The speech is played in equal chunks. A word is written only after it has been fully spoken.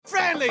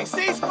Stanley,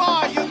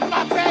 ceasefire, you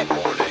muppet!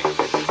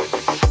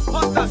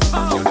 What the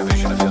fuck? Your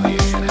division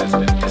affiliation has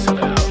been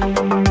disavowed.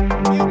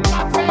 You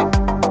muppet!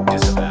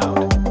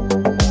 Disavowed.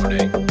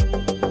 Warning.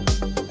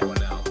 You are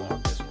now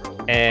marked as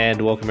rogue.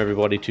 And welcome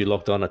everybody to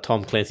Locked On, a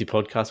Tom Clancy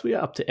podcast. We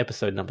are up to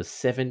episode number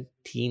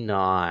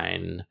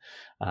 79.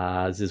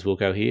 This is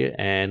Wilco here,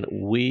 and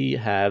we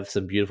have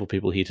some beautiful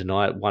people here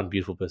tonight. One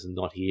beautiful person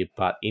not here,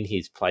 but in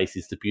his place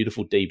is the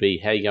beautiful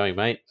DB. How you going,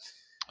 mate?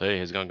 Hey,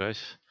 how's it going,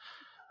 guys?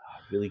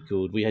 Really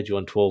good. We had you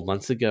on 12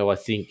 months ago, I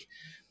think,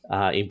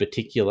 in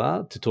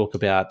particular, to talk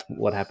about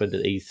what happened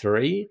at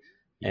E3.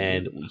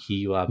 And here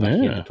you are back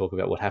here to talk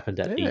about what happened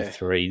at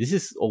E3. This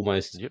is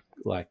almost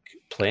like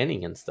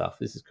planning and stuff.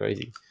 This is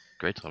crazy.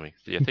 Great timing.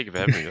 Yeah, thank you for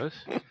having me, guys.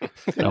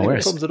 No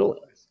problems at all.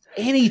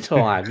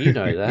 Anytime, you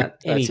know that.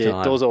 That's Anytime.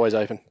 it. Doors always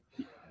open.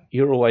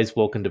 You're always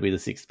welcome to be the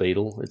sixth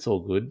Beatle. It's all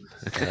good.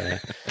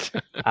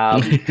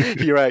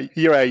 You're our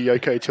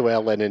Yoko to our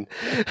Lennon.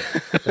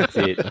 That's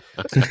it.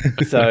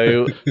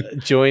 So,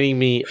 joining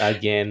me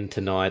again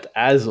tonight,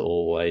 as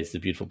always, the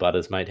beautiful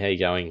Butters, mate. How you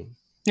going?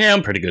 Yeah,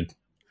 I'm pretty good.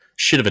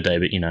 Shit of a day,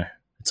 but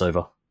it's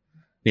over.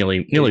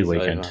 Nearly It is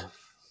weekend. over.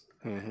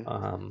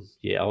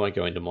 Mm-hmm. I won't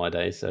go into my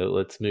day, so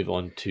let's move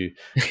on to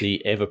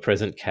the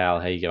ever-present Cal.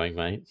 How you going,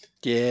 mate?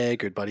 Yeah,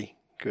 good, buddy.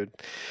 Good.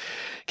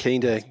 Keen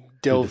to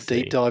delve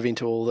see. deep dive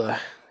into all the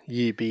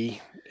UB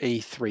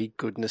E3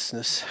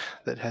 goodnessness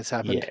that has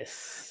happened.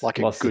 Yes. Like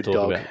a Lots to good talk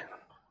dog. about.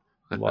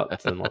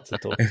 Lots and lots to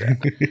talk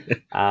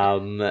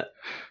about.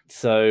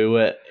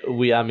 So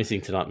we are missing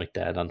tonight,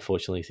 McDad.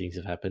 Unfortunately, things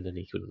have happened and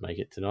he couldn't make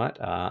it tonight.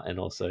 And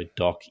also,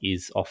 Doc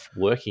is off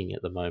working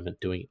at the moment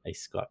doing a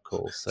Skype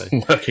call. So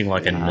Working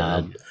like a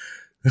nerd.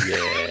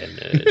 Yeah,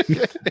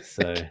 nerd.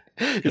 So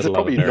It's love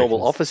probably normal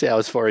Americans. office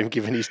hours for him,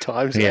 given his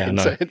time zone. Yeah, I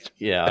know. So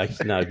yeah,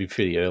 no, it'd be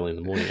pretty early in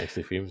the morning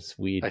actually for him. It's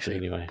weird, Actually,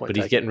 but anyway. point But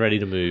he's taken. getting ready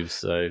to move,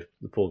 so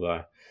the poor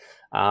guy.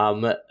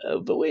 But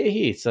we're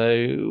here.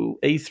 So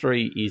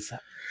E3 is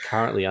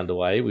currently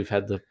underway. We've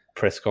had the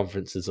press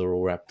conferences are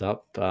all wrapped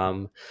up.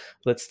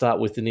 Let's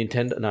start with the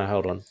Nintendo. No,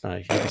 hold on. No,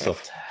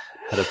 Ubisoft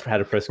had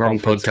a press Wrong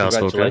conference. podcast,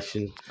 Wilco.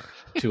 Congratulations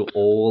to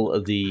all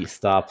of the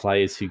star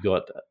players who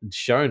got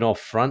shown off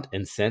front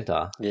and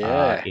center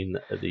Yeah. in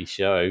the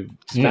show.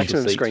 Maximum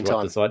Special seats screen right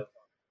time. beside.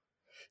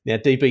 Now,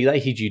 DB, they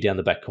hid you down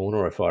the back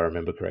corner, if I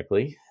remember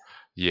correctly.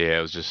 Yeah,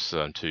 it was just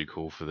too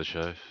cool for the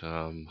show.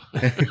 No,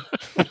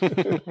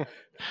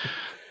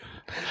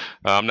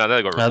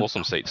 they got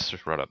awesome seats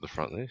right up the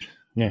front there.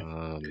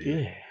 Yeah.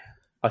 Yeah.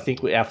 I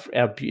think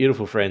our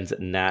beautiful friends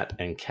Nat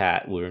and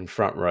Kat were in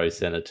front row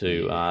center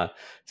too,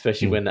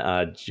 especially when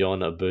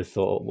John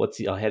Berthol,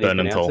 how do you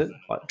pronounce Bernthal. it?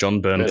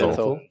 John Bernthal.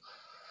 Bernthal.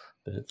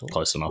 Bernthal.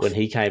 Close enough. When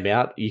he came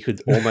out, you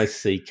could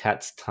almost see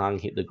Kat's tongue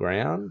hit the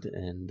ground,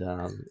 and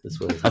as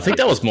well as I think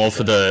that was more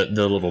for the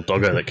little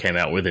doggo that came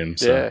out with him.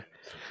 So. yeah.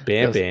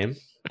 Bam Bam.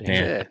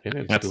 Yeah. Bam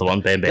Bam's That's good. the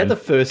one. Bam Is that Bam. the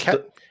first?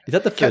 Cat- is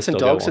that the first Cats and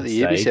doggo dogs on at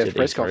the stage Ubisoft at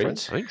press E3?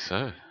 conference. I think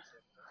so.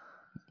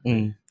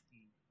 Mm.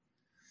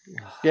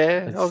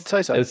 Yeah, I would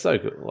say so. It was so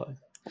good.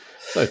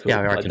 So cool. Yeah,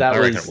 I Like, reckon, that I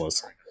reckon it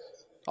was.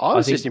 I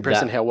was think just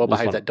impressed that in how well was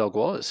behaved one- that dog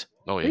was.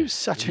 Oh, He yeah. was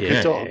such a Yeah.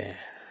 good dog.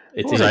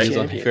 It's What either a he's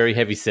on champion. very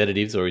heavy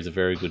sedatives or he's a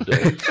very good dog.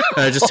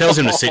 It just tells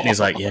him to sit and he's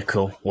like, yeah,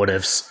 cool,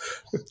 whatevs.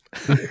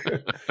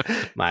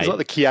 Mate, He's like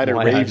the Keanu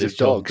my Reeves home of is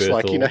John dogs.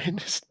 Like, you know, Berthel.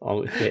 just,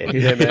 Oh,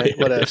 yeah, man,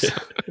 whatevs.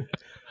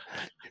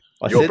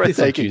 I You're said this on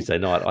breathtaking. Tuesday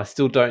night. I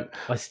still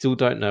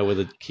don't know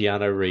whether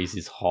Keanu Reeves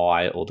is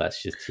high or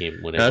that's just him.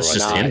 Whenever That's I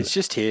just see him. it. It's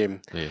just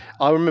him. Yeah.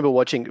 I remember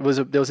watching. There was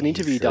an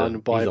interview He's, done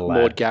by he's a Maud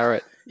lad.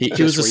 Garrett. He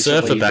just was a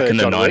surfer recently back for in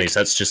the John Wick. 90s.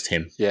 That's just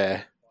him.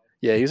 Yeah,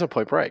 he was on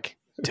Point Break,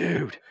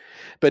 dude.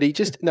 But he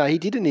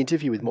did an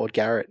interview with Maud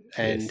Garrett,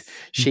 and Yes,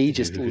 she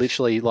just dude.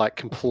 literally like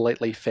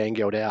completely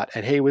fangirled out,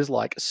 and he was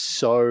like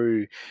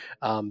so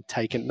not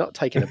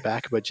taken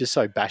aback, but just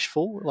so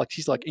bashful. Like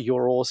she's like,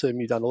 "You're awesome.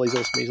 You've done all these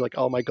awesome." He's like,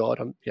 "Oh my god,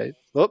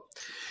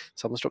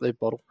 someone's dropped their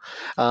bottle."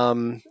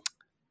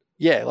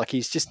 Like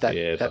he's just that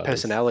Yeah, that but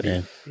personality.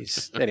 Yeah.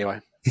 He's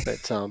anyway,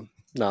 but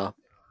I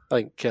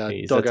think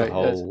That's Doggo, a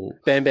whole.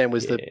 Bam Bam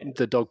was yeah.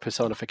 the dog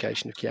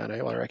personification of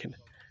Keanu, I reckon.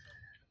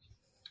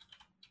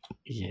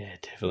 Yeah,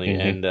 definitely.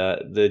 Mhm. And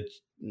the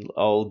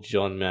old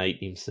John mate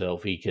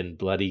himself, he can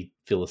bloody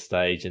fill a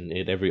stage and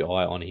had every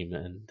eye on him,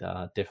 and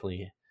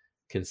definitely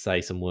can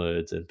say some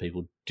words, and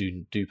people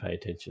do pay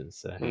attention.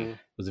 So Mm. it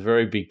was a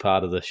very big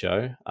part of the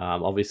show.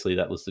 Obviously,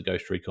 that was the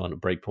Ghost Recon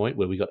Breakpoint,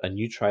 where we got a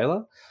new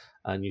trailer,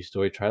 a new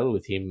story trailer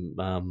with him,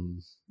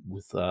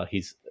 with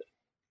his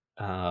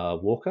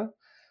Walker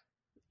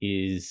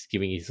is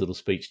giving his little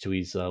speech to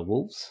his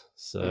wolves.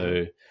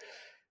 So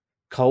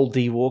Cole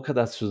D. Walker,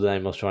 that's the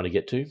name I was trying to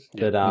get to.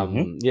 But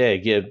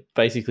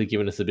basically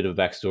giving us a bit of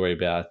a backstory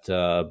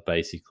about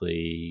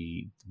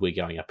basically we're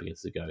going up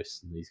against the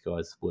ghosts, and these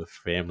guys were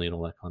family and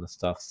all that kind of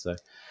stuff. So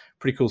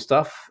pretty cool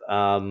stuff.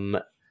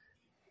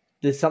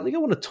 There's something I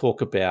want to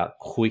talk about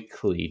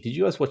quickly. Did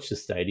you guys watch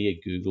the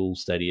Google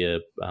Stadia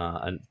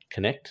and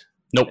Connect?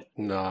 Nope.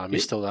 No, I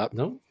missed all that.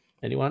 No?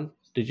 Anyone?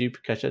 Did you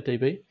catch that,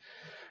 DB?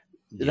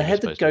 Yeah, They had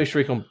the supposed to.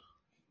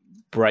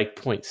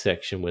 Breakpoint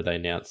section where they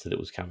announced that it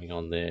was coming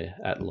on there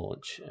at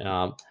launch.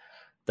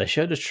 They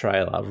showed a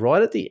trailer.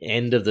 Right at the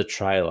end of the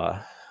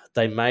trailer,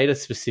 they made a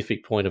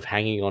specific point of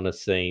hanging on a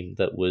scene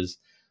that was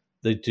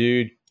the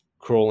dude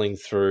crawling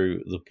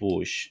through the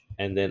bush,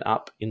 and then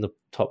up in the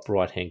top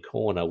right-hand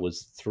corner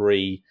was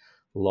 3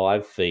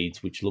 live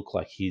feeds which look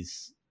like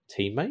his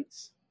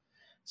teammates.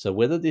 So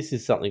whether this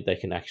is something they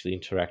can actually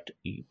interact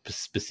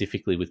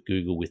specifically with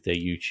Google with their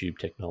YouTube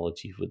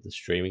technology with the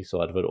streaming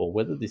side of it, or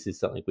whether this is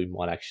something we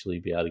might actually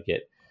be able to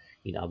get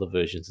in other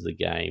versions of the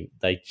game.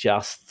 They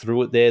just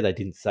threw it there. They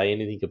didn't say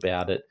anything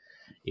about it.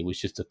 It was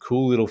just a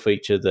cool little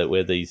feature that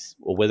whether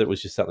it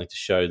was just something to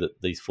show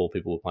that these 4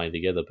 people were playing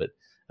together. But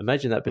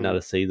imagine that being able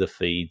to see the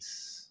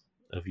feeds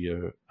of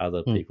your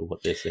other people,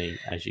 what they're seeing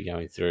as you're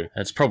going through.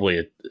 It's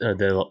probably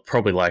they're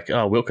probably like,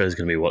 oh, Wilco's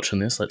going to be watching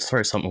this. Let's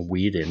throw something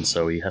weird in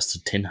so he has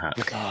to tin hat.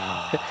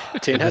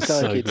 Tin hat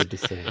so time, kids. good to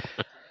see.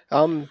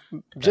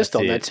 Just That's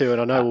on it. that too, and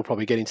I know we'll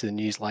probably get into the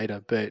news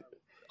later, but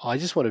I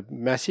just want a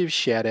massive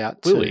shout out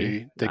Will to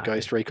we? the No.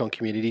 Ghost Recon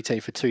community team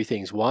for 2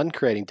 things. 1,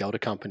 creating Delta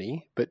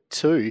Company, but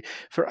 2,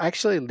 for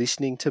actually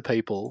listening to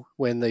people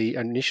when the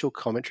initial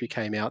commentary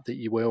came out that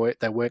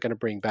they weren't going to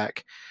bring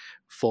back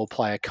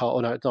 4-player co-op,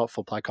 or no, not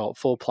 4-player co-op,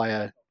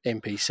 4-player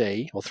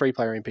NPC or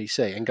 3-player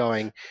NPC, and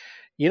going,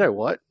 you know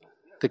what?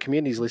 The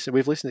community's listened.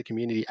 We've listened to the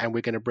community, and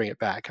we're going to bring it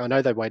back. I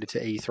know they waited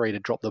to E3 to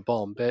drop the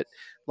bomb, but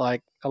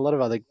like a lot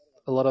of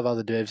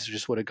other devs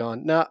just would have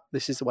gone, nah,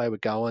 this is the way we're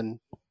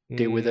going.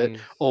 Deal with it,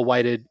 or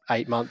waited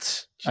 8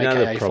 months, Do you know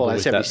the aka problem Fallout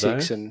with that,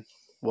 76, though? and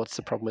what's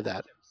the problem with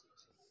that?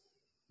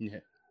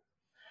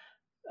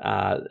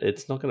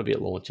 It's not going to be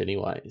at launch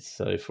anyway.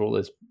 So for all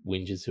those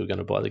whingers who are going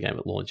to buy the game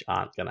at launch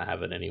aren't going to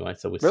have it anyway.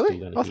 So we're still Really?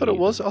 going to I thought it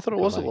was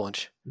at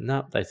launch.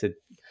 No, they said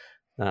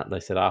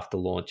after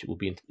launch it will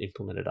be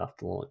implemented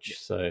after launch.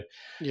 So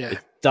Yeah. it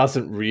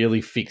doesn't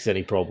really fix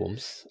any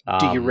problems.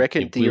 Do you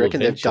reckon? It Do you will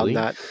reckon they've done eventually.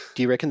 that?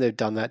 Do you reckon they've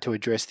done that to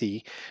address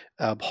the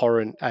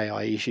horrent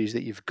AI issues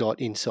that you've got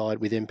inside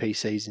with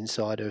NPCs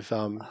inside of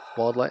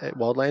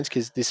Wildlands?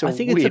 Because this I is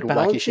think a it's a weird,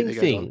 wacky shit balancing that goes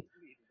on. thing.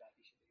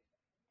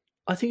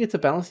 I think it's a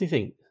balancing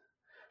thing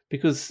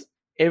because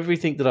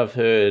everything that I've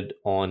heard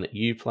on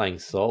you playing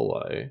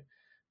solo,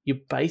 you're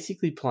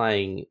basically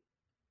playing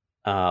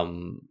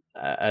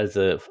as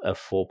a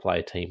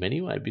 4-player team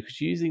anyway, because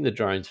you're using the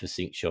drones for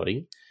sync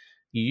shotting,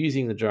 you're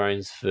using the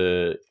drones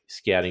for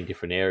scouting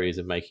different areas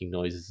and making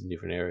noises in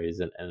different areas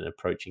and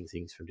approaching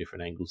things from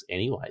different angles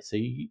anyway. So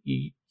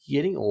you're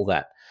getting all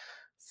that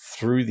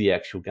through the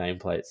actual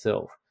gameplay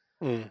itself.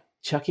 Mm.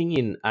 Chucking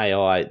in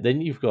AI,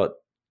 then you've got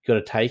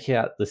to take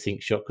out the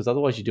sync shot, because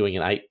otherwise you're doing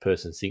an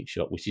 8-person sync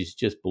shot, which is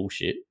just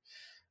bullshit.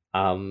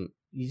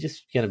 You're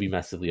just going to be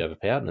massively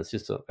overpowered, and it's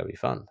just not going to be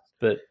fun.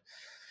 But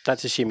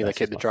That's assuming that's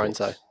they keep just the my drones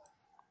though. thoughts.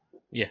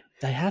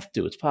 They have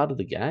to. It's part of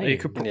the game. You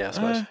could Yeah, I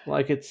suppose.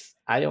 Like, it's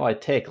AI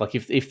tech. Like,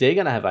 if they're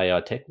going to have AI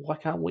tech, why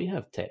can't we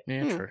have tech?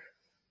 Yeah, Hmm. true.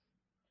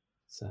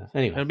 So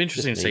anyway, It'll be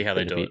interesting just to see me how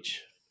they being a do it. bitch.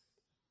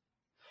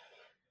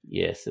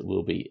 Yes, it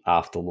will be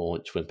after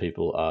launch when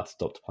people are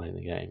stopped playing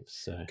the game.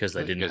 So Because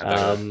they didn't.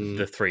 Um,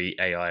 the 3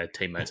 AI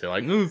teammates are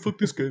like, no, fuck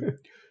this game.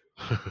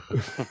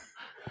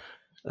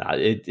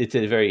 it's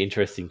a very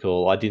interesting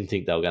call. I didn't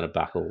think they were going to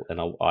buckle, and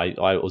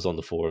I was on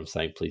the forum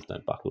saying, please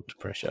don't buckle to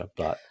pressure.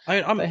 But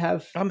they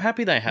have. I'm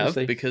happy they have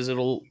see. because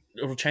it'll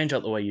change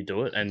up the way you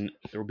do it, and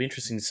it'll be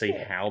interesting to see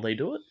how they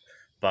do it.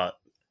 But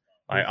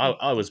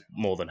I was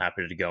more than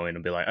happy to go in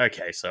and be like,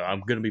 okay, so I'm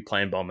going to be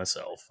playing by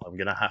myself. I'm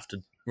going to have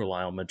to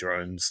rely on my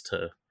drones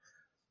to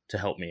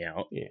help me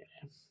out. Yeah.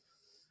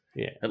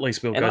 At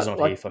least Bill And goes I- on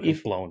like, here fucking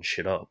if- blowing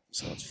shit up,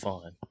 so it's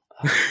fine.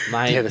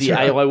 Mate, Yeah, that's the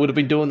right. AI would have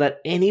been doing that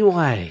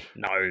anyway.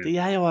 No, The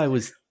AI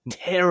was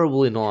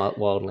terrible in I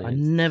Wildlands.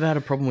 never had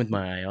a problem with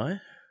my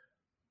AI.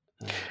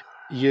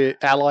 Your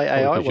ally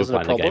AI Probably 'cause you're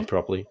wasn't a playing the game problem.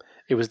 properly.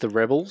 It was the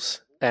rebels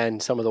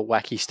and some of the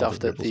wacky stuff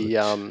the that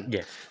rebels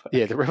the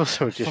Yeah, the rebels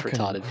were just Fucking-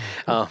 retarded.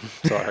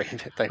 Sorry,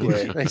 they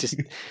were. They just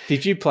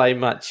Did you play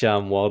much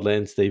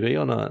Wildlands DB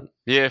or not?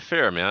 Yeah,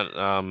 fair amount.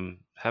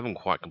 Haven't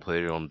quite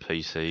completed on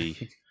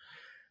PC.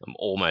 I'm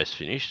almost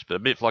finished, but a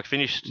bit like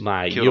finished.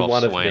 Mate, killed you're off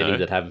one of Sueno. many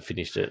that haven't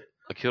finished it.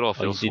 I killed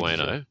off Oh, El you did,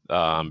 Sueno.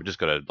 Just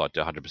got to like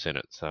 100%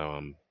 it.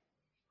 So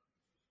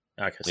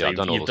okay, so Yeah, I've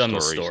done all you've the done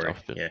the story story.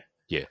 stuff, but-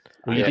 Yeah,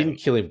 Well, you Yeah. didn't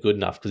kill him good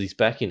enough because he's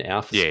back in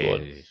Alpha yeah,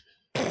 Squad.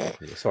 yeah.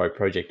 Sorry,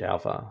 Project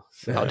Alpha.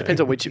 So it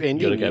depends on which you gotta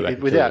ending. go back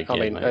and Without, kill I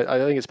him mean, again, mate. I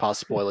think it's past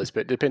spoilers,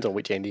 but it depends on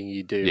which ending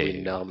you do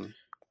Yeah,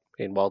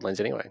 in Wildlands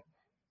anyway.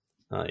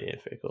 Oh yeah,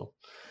 very cool.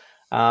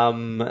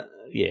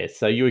 Yeah.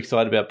 So you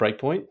excited about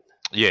Breakpoint?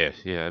 Yeah,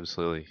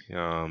 absolutely.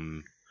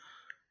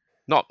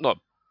 Not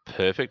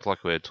perfect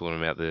like we're talking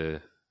about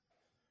the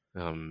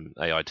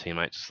AI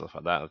teammates and stuff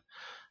like that.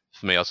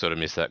 For me, I sort of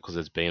miss that because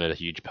it's been a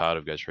huge part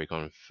of Ghost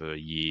Recon for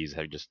years.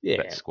 Have just Yeah,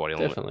 that squad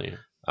element. definitely.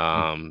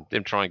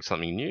 Them trying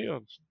something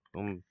new,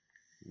 I'm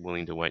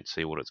willing to wait to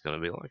see what it's going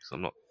to be like. So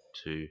I'm not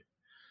too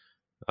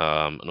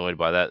annoyed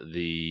by that.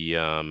 The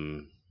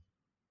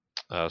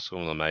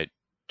school mate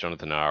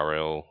Jonathan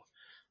RL,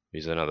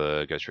 who's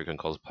another Ghost Recon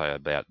cosplayer,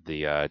 about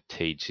the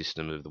TEAD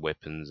system of the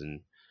weapons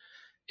and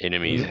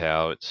enemies, Mhm.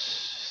 how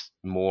it's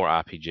more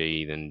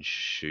RPG than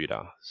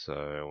shooter. So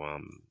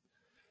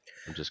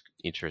I'm just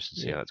interested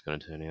to see Yeah. how that's going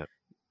to turn out.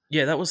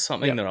 Yeah, that was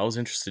something Yeah. that I was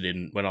interested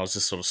in when I was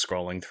just sort of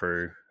scrolling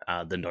through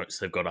the notes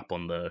they've got up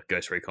on the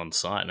Ghost Recon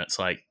site, and it's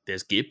like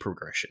there's gear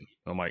progression.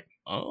 I'm like,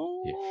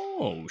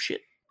 oh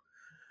shit,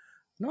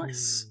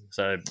 nice.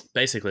 So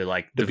basically,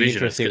 like It'll be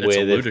Division, it's a interesting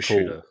where they've looter pulled-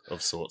 shooter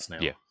of sorts now.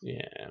 Yeah.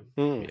 Yeah.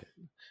 Mm.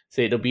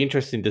 See, it'll be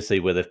interesting to see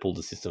where they've pulled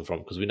the system from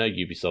because we know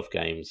Ubisoft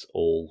games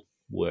all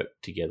work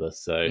together.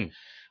 So Mm.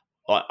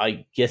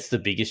 I guess the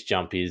biggest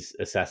jump is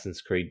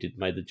Assassin's Creed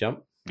made the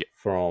jump Yeah.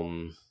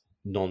 from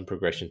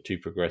non-progression to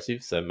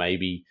progressive. So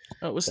maybe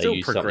It was They still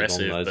use something along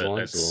progressive, those but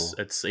lines,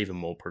 it's even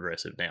more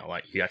progressive now.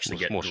 Like you actually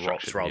It's get more drops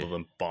structured, rather yeah.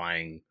 than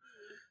buying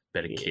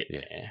better kit.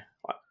 Yeah.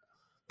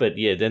 But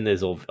yeah, then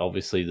there's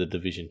obviously the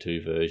Division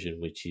 2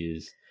 version, which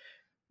is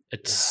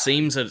It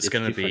seems that it's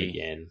going to different be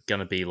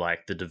again.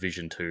 like the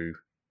Division 2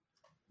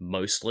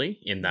 mostly,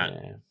 in that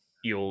Yeah.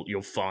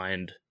 you'll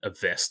find a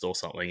vest or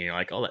something, and you're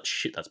like, oh,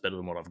 that's better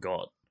than what I've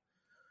got.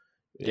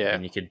 Yeah.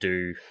 And you could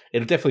do.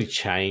 It'll definitely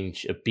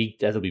change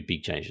that'll be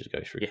big changes to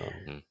Ghost Yeah.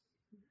 Recon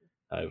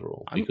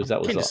overall I'm because that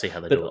was keen to see how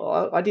they but do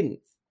it.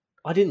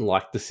 I didn't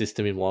like the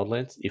system in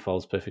Wildlands, if I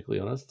was perfectly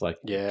honest. Like,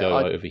 Yeah, go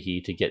I- over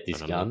here to get I this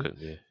don't gun, like it,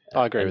 yeah.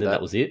 I agree and with then that.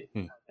 that was it.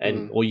 Hmm.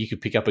 And or you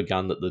could pick up a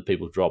gun that the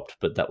people dropped,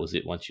 but that was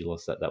it. Once you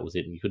lost that was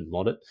it, and you couldn't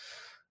mod it.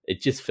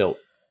 It just felt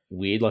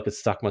weird. Like it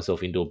stuck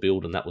myself into a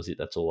build, and that was it.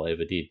 That's all I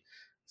ever did.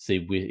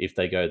 See, if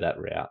they go that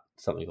route,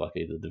 something like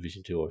either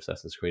Division 2 or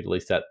Assassin's Creed, at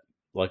least that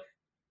like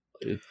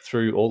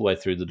through all the way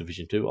through the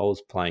Division 2, I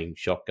was playing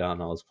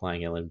shotgun, I was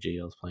playing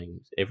LMG, I was playing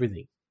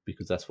everything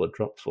because that's what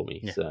dropped for me.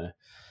 Yeah. So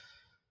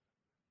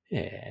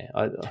yeah,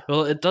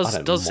 Well, it I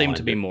don't does seem mind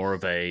to be it. more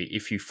of a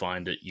if you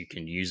find it, you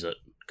can use it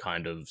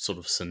kind of sort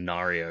of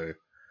scenario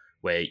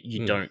where you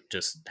Hmm. don't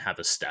just have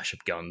a stash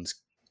of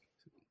guns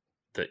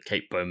that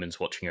Kate Bowman's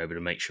watching over to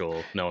make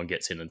sure no one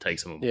gets in and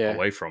takes them Yeah.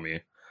 away from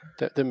you.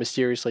 The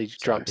mysteriously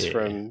jumps yeah.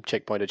 from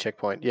checkpoint to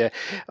checkpoint. Yeah,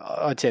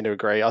 I tend to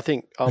agree. I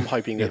think I'm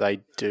hoping that they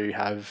do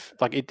have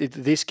like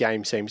this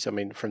game seems. I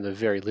mean, from the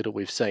very little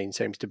we've seen,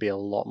 seems to be a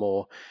lot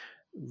more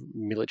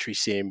military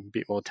sim, a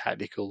bit more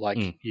tactical. Like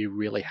you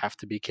really have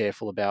to be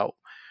careful about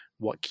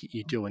what kit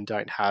you do and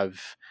don't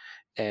have.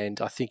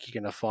 And I think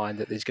you're going to find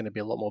that there's going to be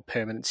a lot more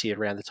permanency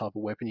around the type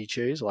of weapon you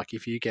choose. Like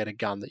if you get a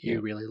gun that you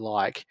really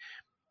like,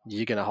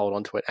 you're going to hold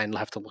on to it and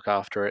have to look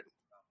after it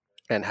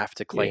and have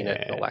to clean it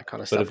and all that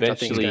kind of But stuff. which I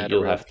think is eventually gonna add a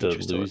you'll real have to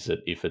interest to it. lose it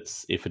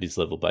if it is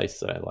level based.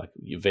 So like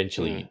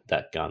eventually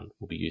that gun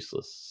will be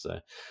useless. So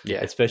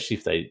Yeah. especially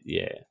if they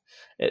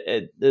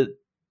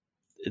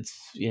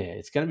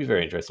it's going to be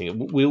very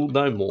interesting. We'll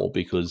know more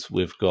because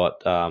we've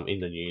got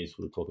in the news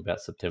we'll talk about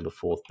September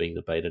 4th being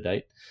the beta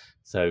date.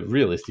 So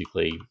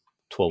realistically,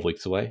 12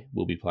 weeks away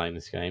we'll be playing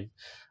this game.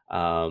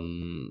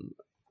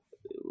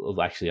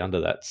 Well, actually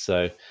under that,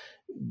 so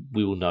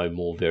we will know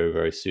more very,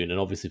 very soon. And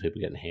obviously people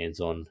are getting hands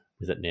on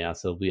with it now,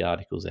 so there'll be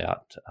articles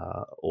out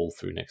all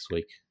through next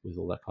week with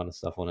all that kind of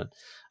stuff on it.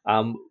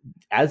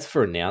 As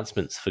for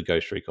announcements for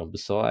Ghost Recon,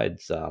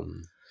 besides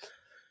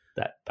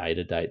that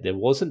beta date, there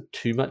wasn't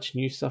too much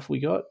new stuff we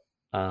got.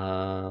 If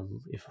I'm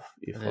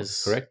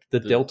There's correct, the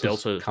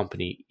Delta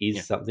company is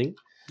yeah. something.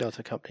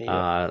 Delta company.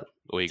 Yeah.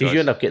 Did you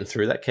end up getting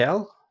through that,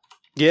 Cal?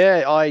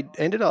 Yeah, I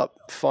ended up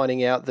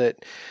finding out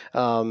that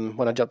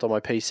when I jumped on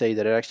my PC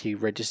that it actually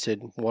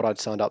registered what I'd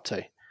signed up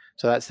to.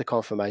 So that's the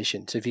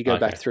confirmation. So if you go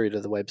back through to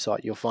the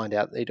website, you'll find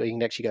out you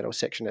can actually go to a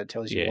section that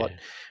tells you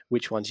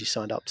which ones you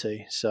signed up to.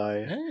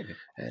 So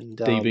and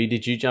DB,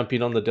 did you jump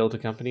in on the Delta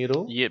company at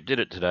all? Yep, did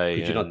it today.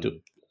 Did you not do?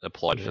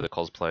 Applied for the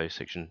cosplay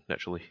section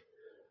naturally.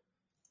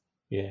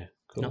 Yeah,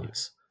 cool.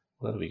 Nice.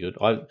 Well, that'll be good.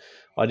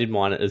 I did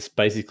mine. It's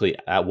basically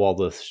while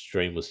the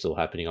stream was still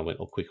happening, I went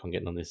quick on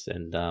getting on this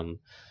and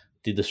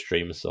did the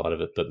streamer side of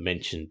it, but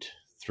mentioned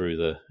through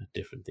the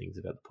different things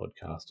about the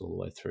podcast all the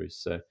way through.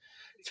 So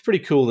it's pretty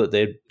cool that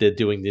they're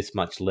doing this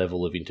much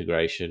level of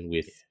integration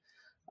with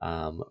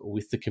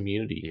the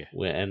community.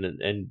 Yeah. And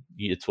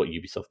it's what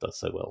Ubisoft does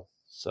so well.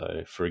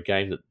 So for a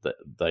game that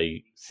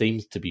they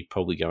seems to be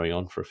probably going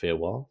on for a fair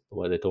while, the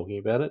way they're talking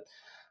about it,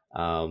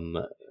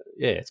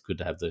 it's good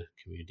to have the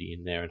community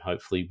in there, and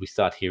hopefully we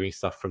start hearing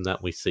stuff from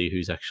that. We see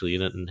who's actually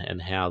in it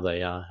and how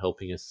they are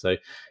helping us. So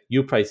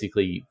you're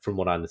basically, from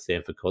what I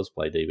understand for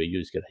cosplay, DB, you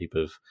just get a heap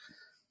of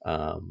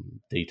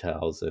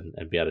details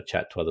and be able to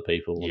chat to other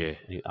people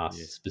and ask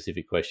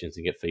specific questions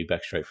and get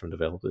feedback straight from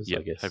developers,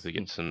 I guess. Hopefully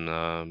get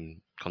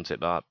some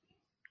concept art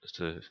just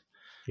to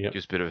Yep. give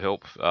us a bit of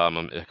help.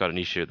 I've got an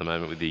issue at the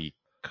moment with the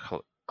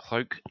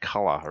cloak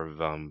colour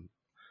of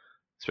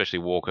especially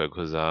Walker,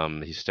 because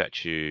his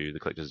statue, the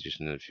collector's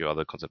edition, and a few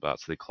other concept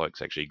arts, the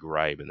cloak's actually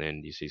grey, but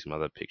then you see some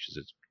other pictures,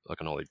 it's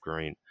like an olive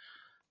green.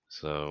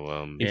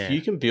 So if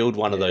you can build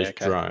one of those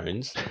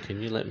drones,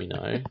 can you let me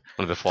know?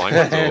 One of the flying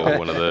ones or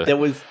one of the there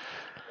was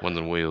ones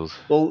on wheels?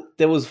 Well,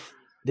 there was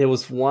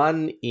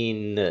one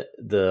in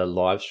the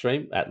live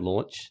stream at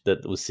launch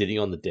that was sitting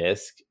on the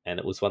desk, and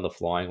it was one of the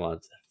flying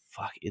ones.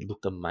 Fuck, it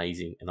looked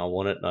amazing, and I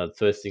want it. And the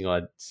first thing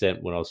I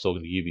sent when I was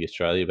talking to UB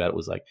Australia about it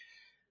was like,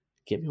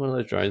 get me one of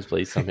those drones,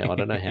 please, somehow. I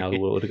don't know how we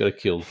would have got it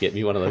killed. Get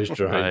me one of those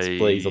drones,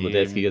 please, on the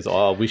desk. He goes,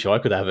 oh, I wish I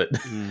could have it.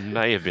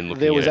 May have been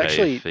looking There was at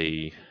actually-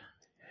 AFV.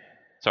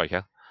 Sorry,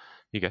 Cal.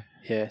 You go.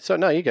 Yeah. So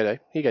no, you go, Dave.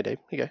 You go, Dave.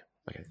 You go.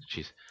 Okay,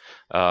 jeez.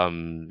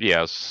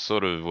 Yeah, I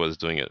sort of was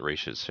doing it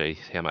research to see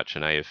how much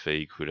an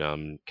AFV could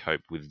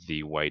cope with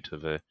the weight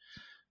of a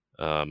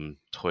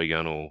toy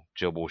gun or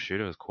gel ball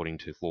shooter, according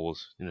to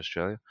laws in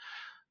Australia.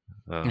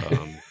 Yep.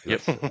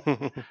 That's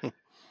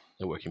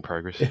a work in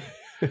progress.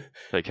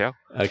 Hey, Cal.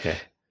 Okay,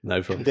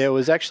 no problem. There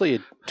was actually a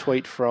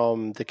tweet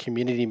from the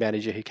community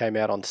manager who came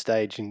out on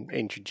stage and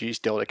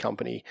introduced Delta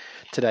Company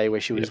today,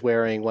 where she was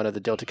wearing one of the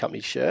Delta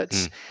Company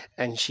shirts,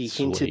 and she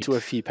hinted to a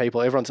Sweet. few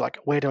people. Everyone's like,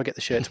 "Where do I get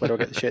the shirts? Where do I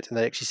get the shirts?" And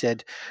they actually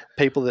said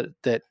people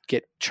that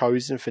get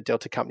chosen for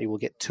Delta Company will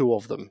get 2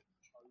 of them.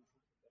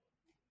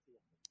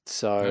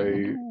 So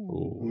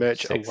Ooh,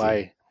 merch sexy.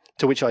 away.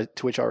 To which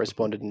I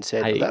responded and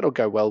said, Hey. "That'll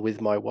go well with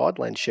my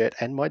Wildland shirt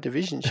and my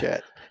Division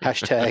shirt."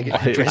 Hashtag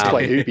I- dressed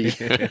by um, Ubi.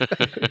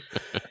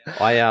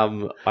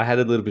 I had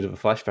a little bit of a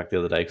flashback the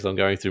other day because I'm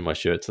going through my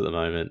shirts at the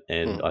moment,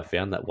 and I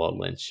found that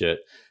Wildlands shirt.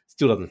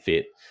 Still doesn't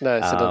fit, No,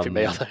 so don't fit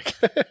me Um, either.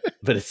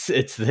 but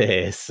it's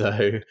there,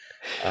 so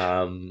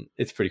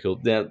it's pretty cool.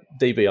 Now,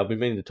 DB, I've been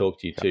meaning to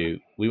talk to you too.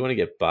 We want to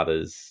get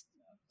Butters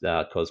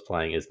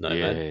cosplaying as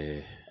Nomad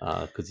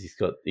Yeah. because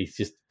he's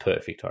just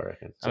perfect, I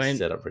reckon. I Just mean,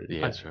 set up ready. to yeah,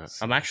 go. that's right.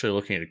 I'm actually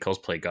looking at a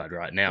cosplay guide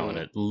right now, and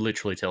it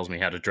literally tells me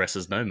how to dress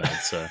as Nomad.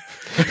 So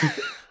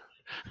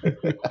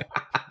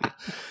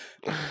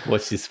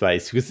Watch this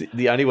space, because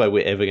the only way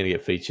we're ever going to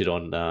get featured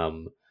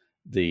on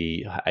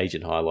the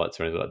agent highlights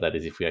or anything like that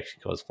is if we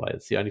actually cosplay.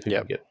 It's the only people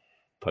Yep. who get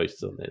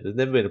posted on there. There's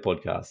never been a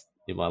podcast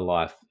in my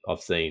life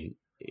I've seen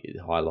it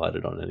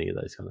highlighted on any of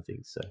those kind of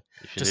things. So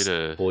If you Just- need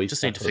a boys,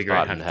 just need to stuff. figure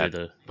out how Spartan to hat, do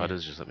the.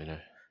 Butters, just let me know.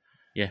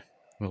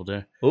 Will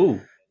do.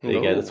 Oh, there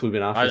you go. Ooh. That's what we've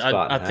been after. a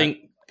Spartan I hat. think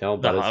Go on,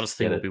 the Butters, hardest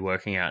thing get will it. be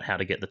working out how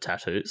to get the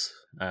tattoos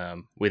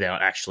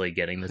without actually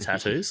getting the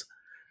tattoos.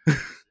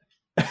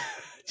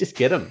 Just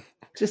get them.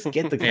 Just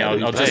get the Yeah, I'll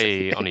tattoos. just-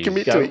 Hey, on his,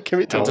 Commit Go. to it.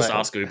 Commit to I'll it. just mate.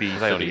 ask Ubi. are they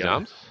for on the, his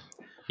arms?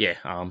 Yeah,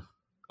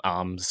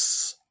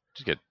 arms.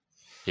 Just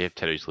get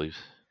tattoo sleeves.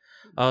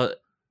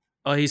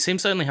 He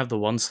seems to only have the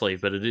one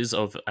sleeve, but it is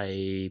of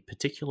a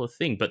particular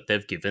thing. But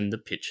they've given the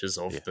pictures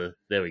of the.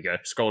 There we go.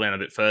 Scroll down a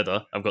bit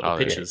further. I've got Oh,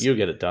 the yeah. pictures. You'll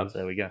get it done.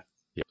 There we go.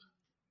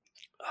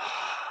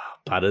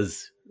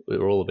 Butters,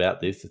 we're all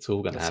about this. It's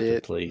all going to That's happen,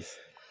 it. please.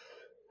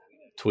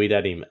 Tweet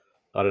at him.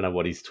 I don't know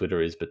what his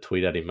Twitter is, but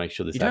tweet at him. Make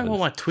sure this You don't know happens.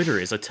 what my Twitter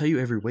is. I tell you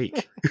every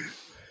week.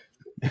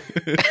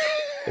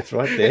 It's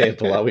right there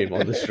below him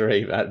on the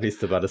stream at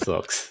Mr.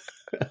 Buttersocks.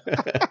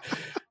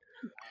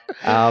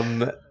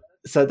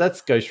 So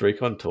that's Ghost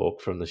Recon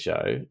talk from the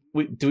show.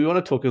 Do we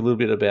want to talk a little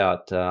bit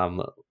about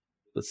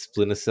the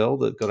Splinter Cell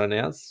that got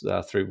announced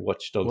through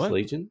Watch Dogs What?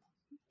 Legion?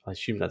 I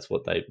assume that's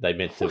what they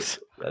meant to.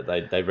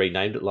 They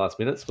renamed it last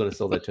minute. Splinter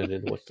Cell they turned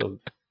into Watch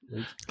Dogs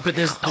Legion. But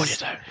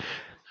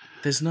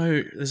there's no.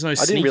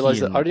 I didn't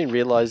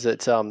realize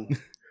that.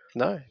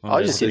 No, Oh,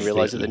 I yeah. just didn't Too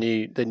realize that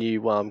sneaky. the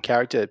new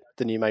character,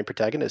 the new main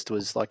protagonist,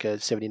 was like a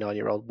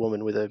 79-year-old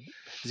woman with a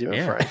Zimmer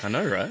Yeah, frame. I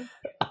know, right?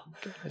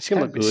 It's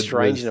gonna How look a bit good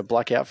strange was- in a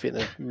black outfit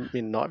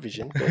in night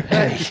vision. But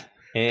hey,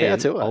 And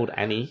to her. old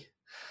Annie.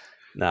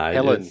 No,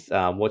 Helen. it's,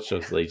 Watch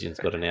Dogs Legion's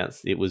got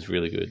announced. It was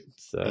really good.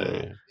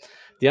 So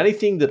the only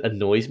thing that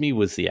annoys me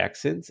was the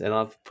accents, and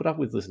I've put up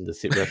with listening to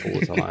SitRep all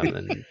the time.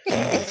 And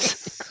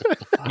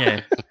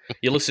Yeah.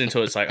 You're listening to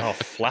it, it's like, oh,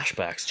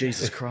 flashbacks.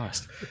 Jesus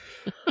Christ.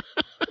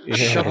 yeah,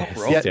 Shut up, it's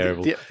Rob. Yeah,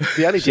 terrible. the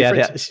only Shout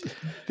difference, out,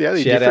 the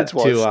only shout out difference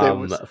was, to there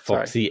was sorry.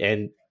 Foxy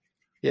and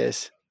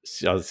Yes,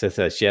 I was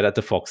just shout out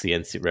to Foxy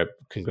and SitRep.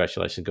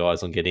 Congratulations,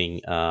 guys, on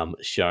getting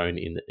shown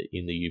in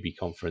the UB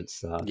conference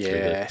through the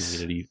Yes.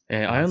 community.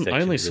 Yeah, I section.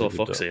 only Really saw good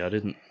job. Foxy. I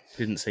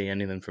didn't see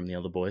anything from the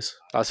other boys.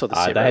 I saw the.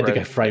 They had to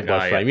go SitRep frame by Oh,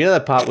 yeah. frame. You know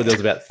that part where there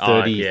was about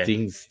 30 yeah.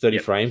 things, 30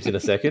 Yep. frames in a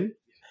second?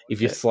 If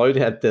you Yeah. slow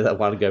down to that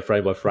one and go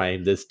frame by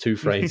frame, there's 2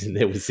 frames in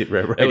there with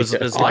SitRep radio. It was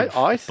like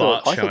I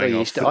thought Bart showing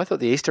off.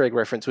 the Easter egg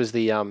reference was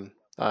the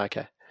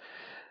okay.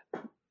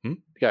 Hmm?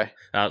 Go.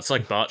 It's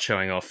like Bart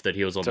showing off that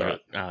he was on It's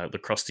the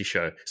Krusty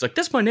show. He's like,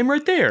 that's my name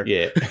right there.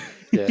 yeah.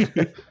 Yeah.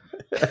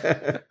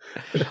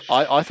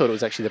 I thought it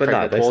was actually the But no,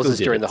 pregnant they still pauses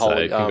did during it, the whole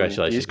so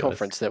congratulations, news guys.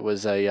 conference that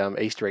was a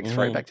Easter egg Mm.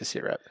 throwback to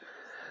SitRep.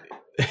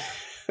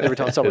 Every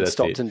time someone That's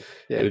stopped it. and It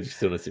yeah, was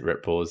just on a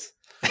SitRep pause.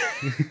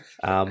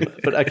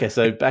 But okay,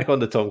 so back on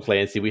to Tom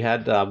Clancy, we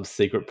had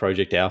Secret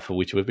Project Alpha,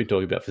 which we've been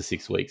talking about for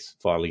 6 weeks,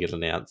 finally get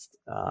announced.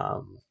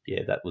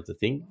 Yeah, that was the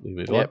thing. We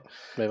move Yep.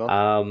 move on.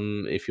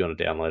 on. If you want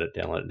to download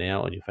it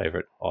now on your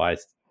favorite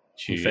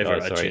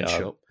iTunes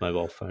shop.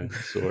 mobile phone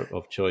store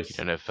of choice. You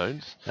don't have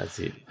phones? That's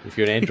it. If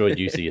you're an Android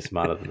user, you're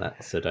smarter than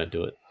that, so don't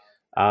do it.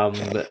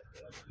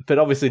 But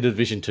obviously,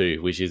 Division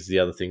 2, which is the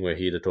other thing we're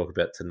here to talk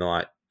about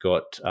tonight,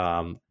 got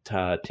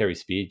Terry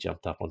Spear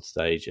jumped up on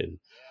stage and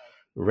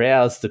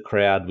roused the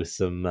crowd with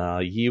some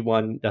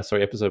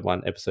episode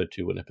 1, episode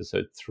 2, and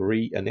episode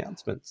 3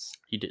 announcements.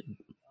 He did.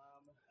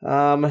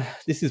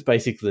 This is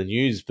basically the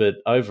news, but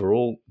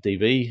overall,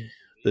 DB,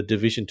 the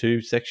Division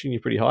 2 section,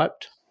 you're pretty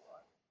hyped?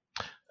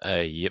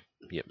 Yep.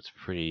 Yep, it's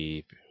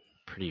pretty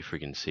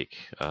freaking sick.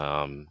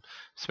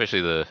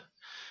 Especially the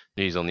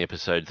news on the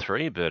episode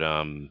 3, but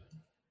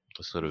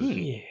sort of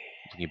Yeah.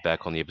 looking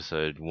back on the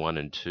episode 1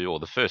 and 2, or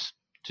the first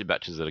 2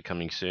 batches that are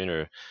coming soon,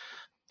 are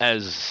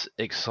as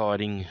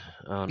exciting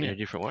in a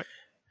different way.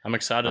 I'm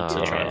excited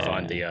to try to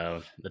find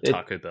Yeah. the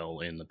Taco Bell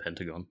in the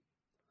Pentagon,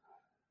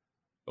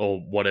 or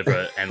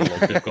whatever analog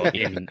they've got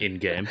in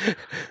game.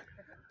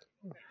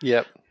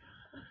 Yep.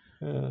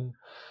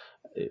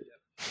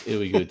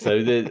 It'll be good.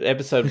 So the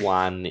episode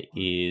 1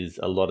 is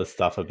a lot of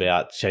stuff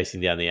about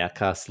chasing down the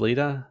outcast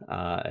leader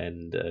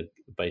and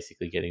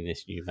basically getting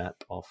this new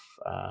map off.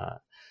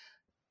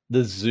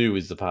 The zoo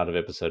is the part of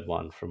episode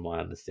 1, from my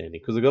understanding,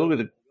 because I got a bit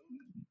of.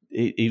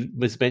 He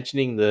was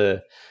mentioning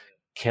the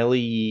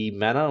Kelly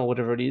Manor or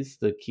whatever it is,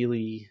 the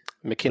Keeley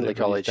McKinley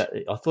whatever it is.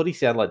 College. I thought he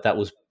sounded like that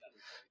was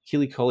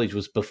Keeley College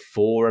was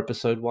before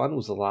episode 1,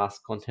 was the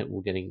last content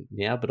we're getting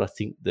now, but I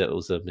think that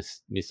was a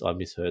I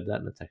misheard that,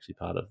 and it's actually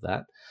part of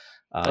that.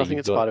 I think you've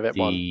it's part of got it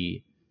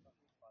one.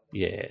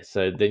 Yeah,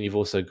 so then you've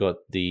also got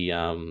the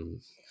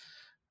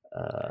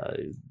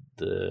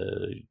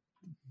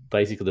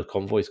basically the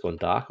convoy's gone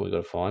dark and we've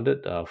got to find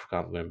it. I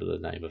can't remember the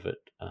name of it,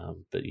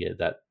 but yeah,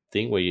 that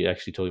thing where you're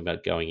actually talking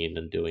about going in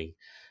and doing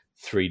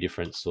 3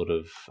 different sort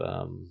of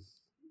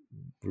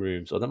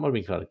rooms. Or that might have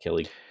been kind of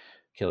Kelly.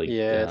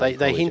 Yeah, they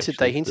College,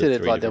 hinted actually, at the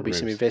 3 like there'll be different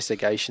some rooms.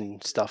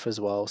 investigation stuff as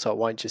well, so it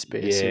won't just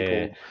be a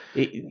simple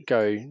We'll shoot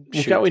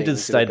go into the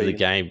things, state it'll of the be-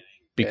 game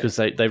because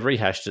they've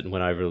rehashed it and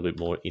went over a little bit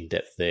more in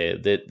depth there.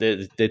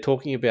 They're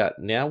talking about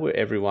now where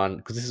everyone,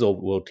 because this is all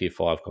World Tier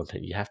 5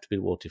 content, you have to be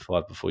World Tier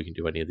 5 before you can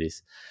do any of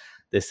this.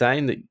 They're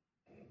saying that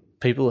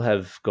people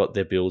have got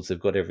their builds, they've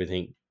got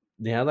everything.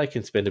 Now they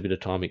can spend a bit of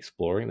time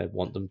exploring. They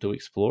want them to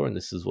explore, and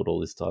this is what all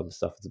this type of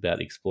stuff is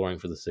about, exploring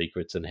for the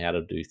secrets and how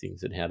to do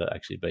things and how to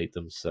actually beat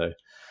them. So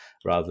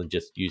rather than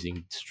just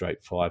using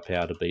straight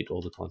firepower to beat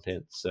all the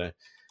content. So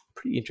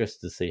pretty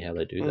interested to see how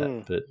they do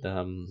that. But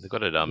They've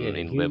got it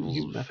in levels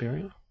of map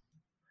area.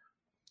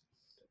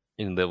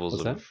 in levels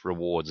What's of that?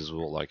 rewards as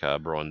well, like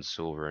bronze,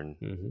 silver, and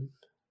Mm-hmm.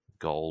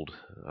 gold.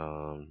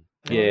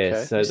 Yeah,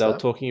 Okay, so what's they were that?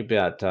 talking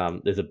about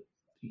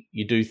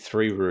you do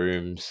 3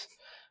 rooms.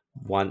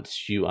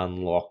 Once you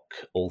unlock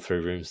all 3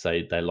 rooms,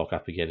 they lock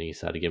up again and you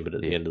start again. But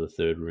at the end of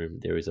the 3rd room,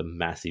 there is a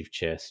massive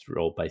chest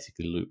or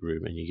basically loot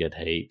room, and you get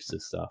heaps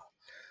of stuff.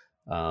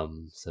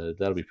 So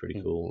that'll be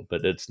pretty cool.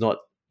 But it's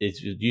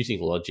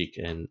using logic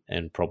and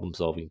problem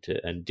solving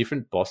and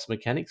different boss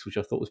mechanics, which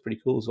I thought was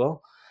pretty cool as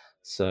well.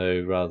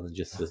 So rather than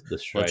just the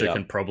straight Logic up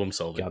and problem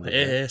solving. gun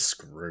They're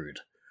screwed.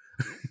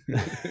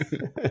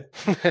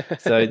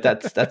 So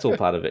that's all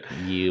part of it.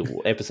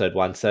 Episode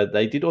 1. So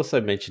they did also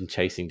mention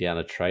chasing down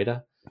a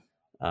traitor.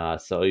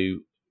 So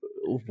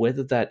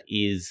whether that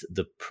is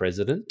the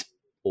president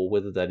or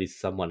whether that is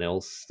someone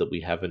else that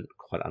we haven't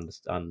quite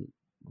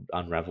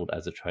unraveled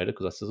as a traitor,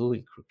 because I still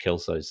think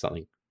Kelso's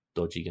something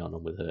dodgy going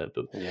on with her.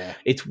 But Yeah.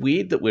 it's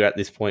weird that we're at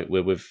this point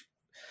where we've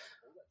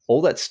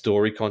all that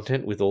story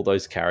content with all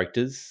those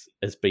characters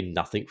has been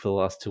nothing for the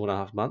last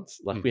 2.5 months.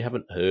 Like we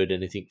haven't heard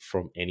anything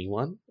from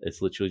anyone.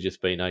 It's literally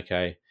just been,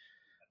 okay,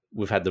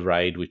 we've had the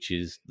raid, which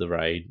is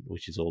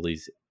all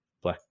these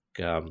Black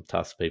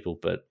Tusk people,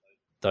 but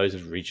those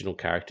original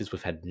characters,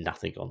 we've had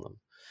nothing on them.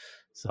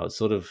 So it's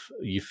sort of,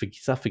 you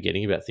start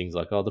forgetting about things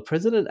like, oh, the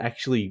president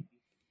actually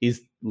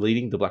is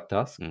leading the Black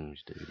Tusk.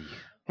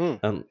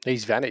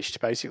 He's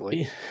vanished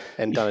basically, Yeah.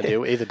 and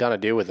either done a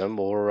deal with them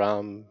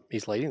or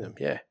he's leading them.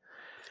 Yeah.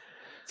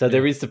 So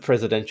there is the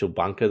presidential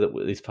bunker that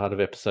is part of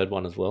episode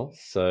 1 as well.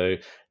 So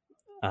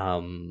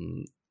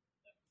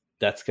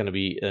that's going to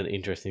be an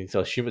interesting. So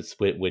I assume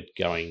we're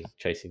going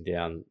chasing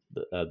down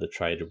the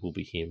trader will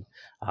be him.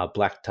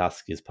 Black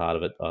Tusk is part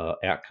of it.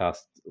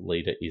 Outcast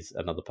leader is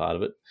another part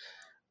of it.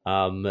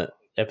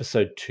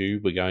 Episode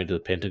 2, we're going to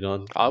the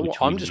Pentagon.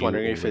 I'm just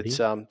wondering if it's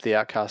the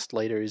Outcast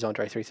leader is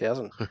Andre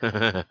 3000.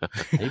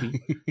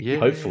 Maybe. Yeah.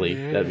 Hopefully,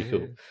 that'd be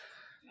cool.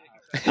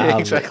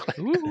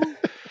 Exactly.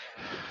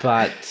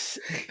 But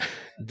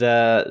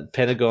the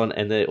Pentagon,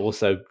 and they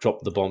also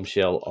dropped the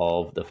bombshell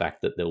of the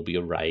fact that there will be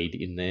a raid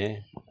in there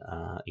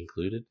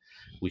included,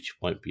 which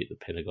won't be at the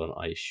Pentagon,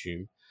 I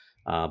assume.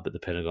 But the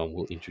Pentagon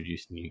will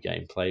introduce new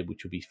gameplay,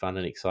 which will be fun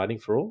and exciting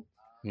for all.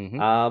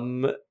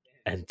 Mm-hmm.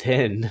 And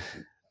then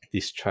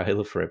this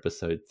trailer for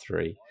episode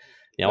 3.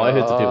 Now, I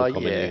heard some people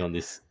commenting yeah. on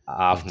this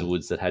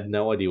afterwards that had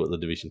no idea what the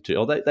Division 2...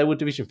 Oh, they were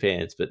Division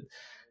fans, but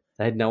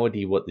they had no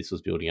idea what this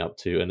was building up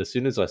to. And as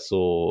soon as I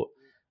saw...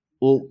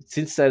 Well,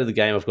 since State of the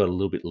Game, I've got a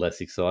little bit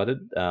less excited.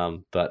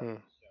 But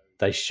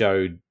they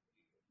showed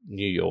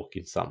New York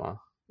in summer,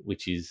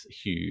 which is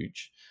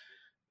huge.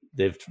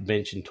 They've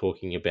mentioned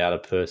talking about a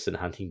person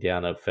hunting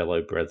down a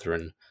fellow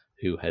brethren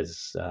who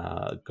has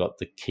got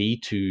the key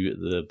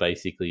to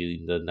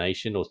basically the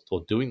nation,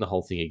 or doing the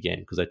whole thing again,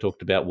 because they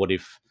talked about what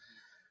if,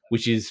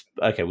 which is,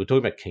 okay, we're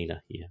talking about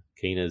Kina here.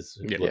 Kina's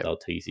what they were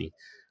teasing.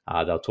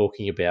 They were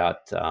talking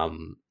about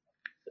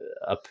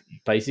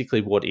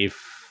basically what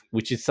if,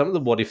 which is some of the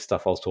what if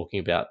stuff I was talking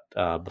about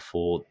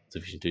before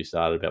Division 2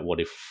 started, about what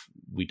if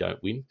we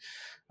don't win.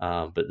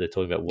 but they're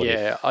talking about what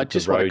Yeah, if I the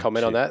just want to road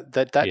comment on that.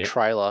 That Yeah.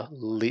 trailer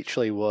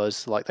literally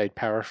was like they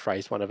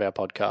paraphrased one of our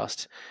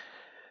podcasts.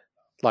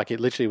 Like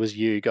it literally was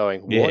you going,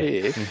 "What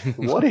Yeah.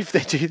 if they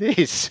do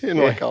this?" And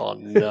Yeah. like, "Oh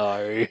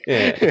no!"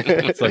 Yeah,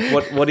 it's like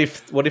what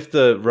if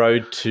the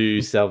road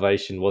to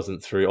salvation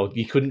wasn't through, or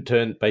you couldn't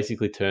turn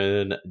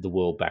the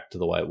world back to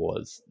the way it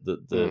was.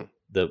 The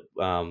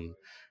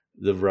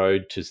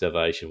road to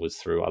salvation was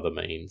through other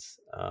means,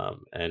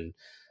 and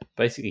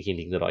basically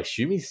hinting that I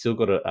assume he's still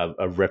got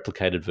a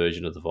replicated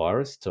version of the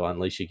virus to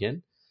unleash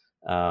again,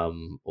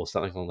 or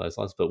something along those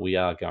lines. But we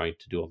are going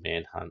to do a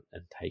manhunt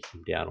and take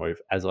him down, or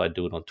if, as I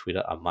do it on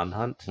Twitter, a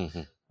munhunt.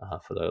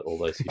 For all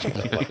those who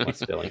don't like my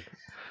spelling.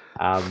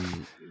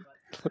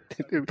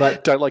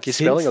 But Don't like your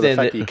spelling, or since the then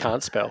fact that you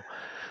can't spell.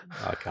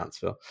 I can't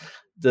spell.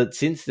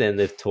 Since then,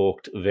 they've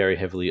talked very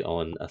heavily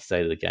on a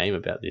state of the game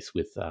about this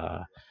with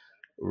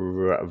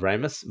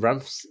Rasmus,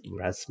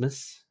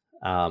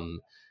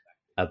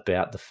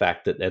 about the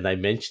fact that, and they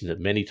mentioned it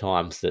many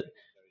times, that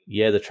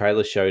the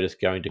trailer showed us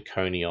going to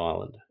Coney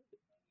Island,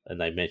 and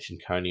they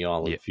mentioned Coney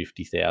Island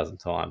 50,000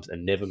 times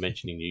and never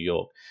mentioning New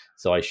York.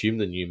 So I assume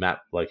the new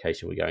map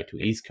location we're going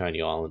to is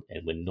Coney Island,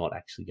 and we're not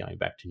actually going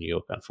back to New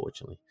York,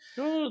 unfortunately.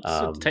 Well,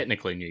 it's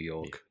technically New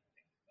York.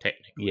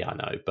 Technically. Yeah, I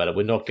know, but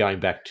we're not going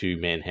back to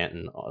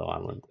Manhattan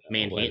Island.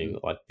 Manhattan.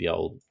 Like the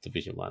old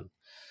Division 1.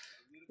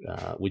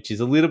 Which is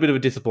a little bit of a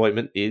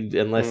disappointment,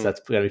 unless that's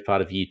going to be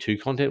part of Year 2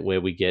 content,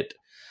 where we get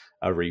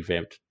a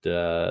revamped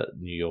New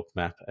York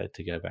map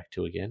to go back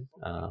to again.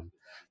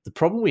 The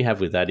problem we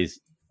have with that is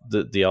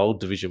the old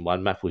Division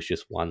 1 map was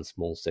just one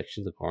small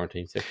section, the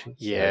quarantine section.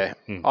 Yeah,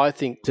 I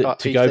think To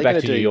if go they're back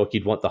gonna to do, New York,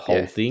 you'd want the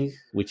whole thing,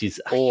 which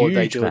is a or huge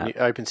they do map. a new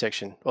open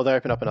section, or they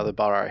open up another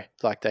borough.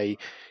 Like they,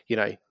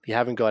 you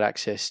haven't got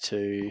access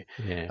to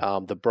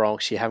the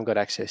Bronx, you haven't got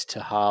access to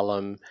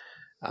Harlem.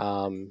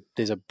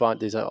 There's a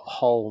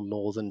whole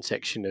northern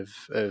section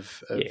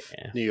of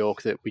New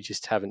York that we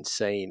just haven't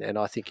seen, and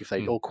I think if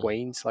they or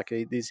Queens, like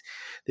there's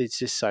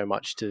just so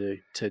much to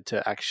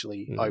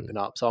actually open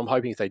up. So I'm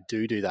hoping if they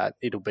do that,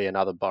 it'll be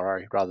another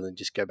borough rather than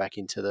just go back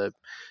into the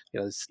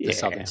the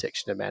southern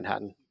section of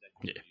Manhattan.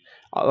 Yeah,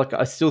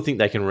 I still think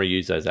they can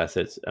reuse those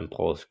assets and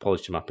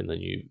polish them up in the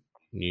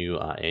new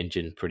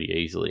engine pretty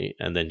easily,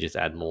 and then just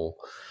add more.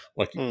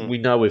 Like we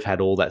know we've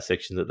had all that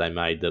section that they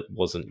made that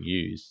wasn't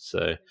used,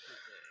 so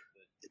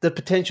the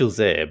potential's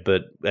there.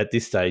 But at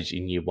this stage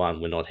in Year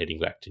 1, we're not heading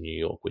back to New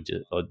York.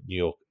 New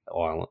York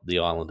Island, the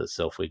island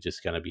itself. We're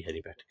just going to be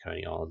heading back to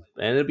Coney Island,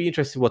 and it'll be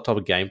interesting what type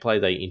of gameplay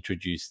they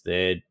introduce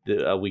there.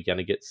 Are we going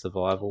to get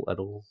survival at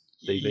all?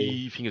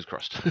 DB? Fingers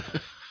crossed.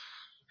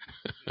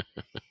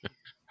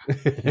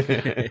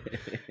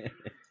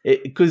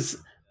 Because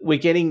we're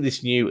getting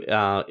this new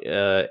I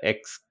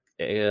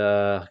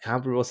can't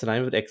remember what's the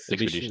name of it.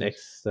 Exhibition.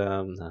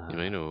 You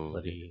mean, or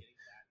bloody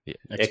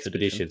Expeditions.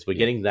 Expeditions. We're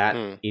getting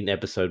that in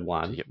episode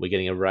 1. Yep. We're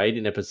getting a raid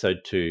in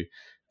episode 2.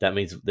 That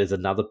means there's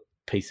another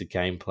piece of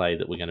gameplay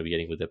that we're going to be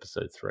getting with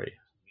episode 3.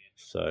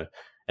 So,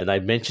 and they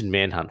mentioned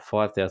Manhunt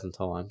 5,000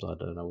 times. I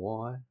don't know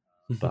why,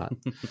 but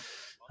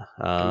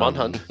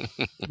Manhunt.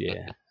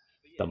 Yeah,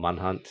 the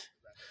Manhunt.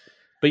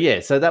 But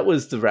yeah, so that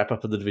was the wrap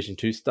up of the Division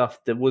 2 stuff.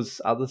 There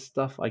was other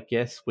stuff, I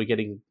guess. We're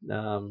getting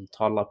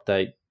title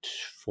update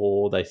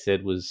 4. They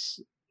said was,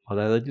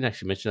 although they didn't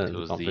actually mention that in it the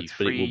was conference,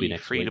 the but it will be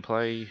next free week. to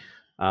play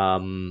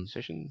Um,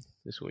 session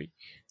this week.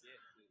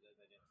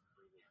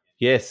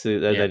 Yes,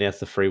 they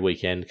announced the free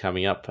weekend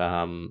coming up,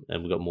 and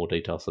we've got more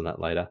details on that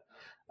later.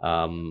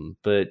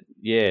 But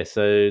yeah,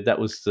 so that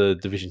was the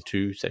Division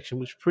 2 section,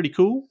 which was pretty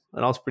cool,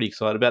 and I was pretty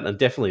excited about it. And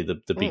definitely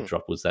the big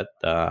drop was that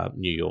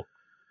New York,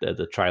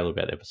 the trailer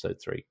about episode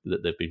 3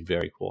 that they've been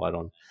very quiet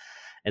on.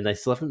 And they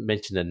still haven't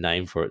mentioned a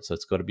name for it, so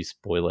it's got to be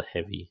spoiler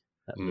heavy,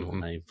 that little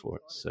name for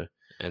it. So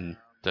And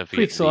don't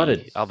pretty forget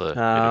excited. the other bit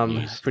of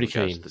news Pretty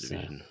in regards keen. to the So.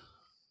 Division.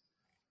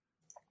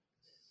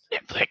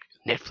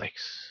 Netflix.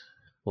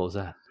 What was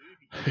that?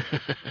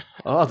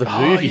 Oh, the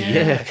movie,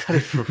 yeah.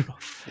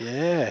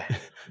 Yeah.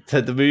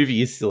 So the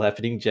movie is still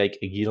happening. Jake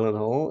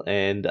Gyllenhaal,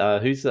 and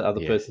who's the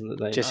other person that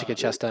they Jessica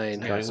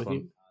Chastain. going with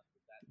him?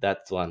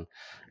 That's one.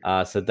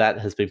 So that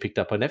has been picked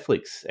up by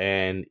Netflix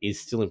and is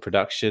still in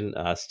production.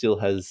 Still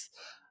has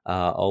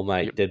old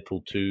mate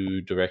Deadpool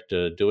 2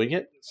 director doing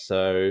it.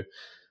 So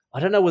I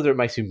don't know whether it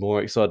makes me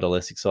more excited or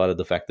less excited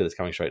the fact that it's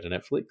coming straight to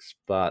Netflix,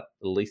 but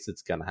at least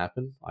it's going to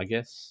happen, I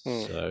guess.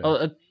 So.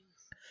 Well,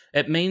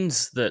 it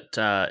means that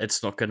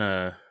it's not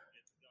gonna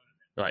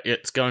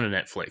it's going to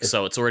Netflix,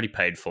 so it's already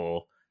paid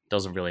for.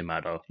 Doesn't really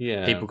matter.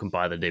 Yeah, people can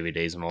buy the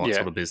DVDs and all that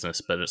sort of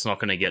business, but it's not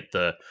going to get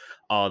the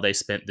they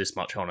spent this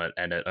much on it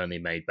and it only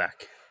made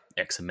back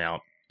X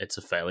amount. It's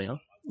a failure.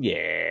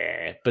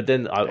 Yeah, but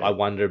then I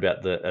wonder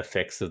about the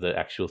effects of the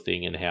actual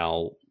thing and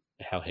how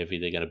heavy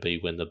they're going to be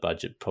when the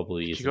budget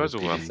probably is. You guys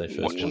will watch Yeah,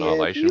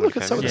 Annihilation. you look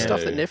at some of the Yeah.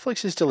 stuff that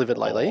Netflix has delivered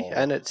lately,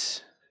 and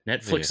it's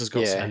Netflix has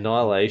got some.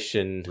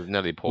 Annihilation. With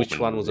Natalie Portman. Which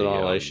one was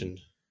Annihilation?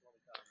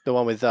 the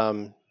one with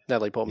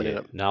Natalie Portman in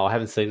it. No, I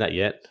haven't seen that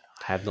yet.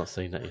 I have not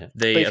seen that yet.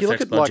 The But if you look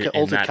effects at like budget in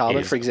Altered that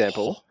Carbon, is- for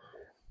example,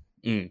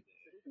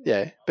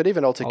 Yeah, but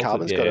even Altered Altered,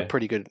 Carbon's got a yeah.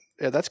 pretty good.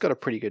 Yeah, that's got a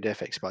pretty good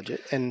FX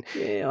budget, and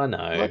Yeah, I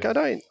know. like I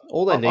don't.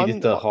 All they need I'm- is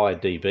the high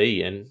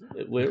DB, and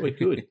we're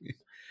good.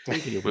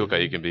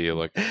 Wilco, you can be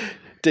like,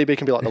 DB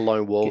can be like the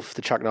lone wolf,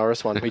 the Chuck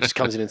Norris one. He just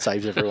comes in and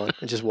saves everyone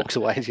and just walks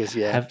away and goes,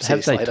 "Yeah." Have see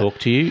you they later.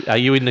 talked to you? Are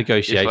you in if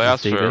negotiations? I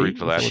ask for a DB? Rick Is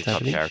that Velocity what's type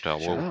happening? character, Shut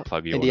we'll up.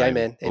 plug you NDA, in.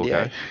 man, We'll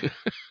NDA. go.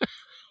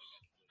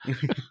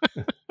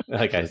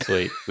 Okay,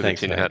 sweet. With a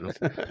Thanks, tin mate. hat.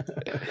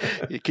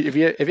 Have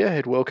you ever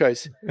heard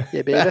Wilco's? Yeah, but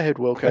have you ever heard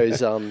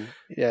Wilco's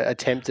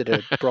attempt at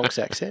a Bronx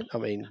accent? I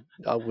mean,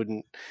 I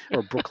wouldn't, or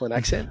a Brooklyn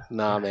accent.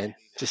 Nah, man,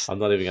 just I'm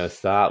not even going to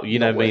start. You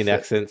Not know me worth in it.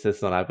 accents.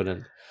 That's not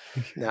happening.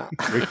 nah.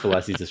 Rick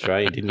Veloci's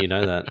Australian. Didn't you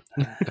know that?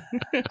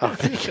 Oh,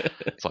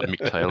 It's like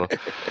Mick Taylor.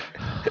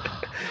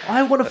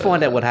 I want to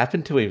find out what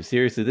happened to him.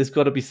 Seriously, there's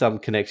got to be some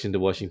connection to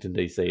Washington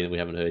DC that we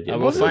haven't heard yet. I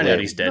will Wasn't find there- out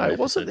he's dead. no, in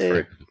wasn't episode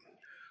there-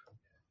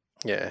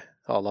 3. yeah.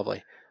 Oh,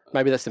 lovely.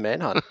 Maybe that's the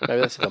manhunt.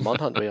 Maybe that's the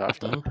manhunt we're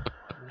after.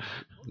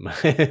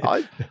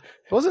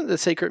 Wasn't the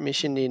secret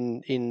mission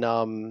in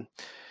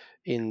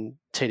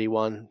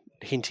TD1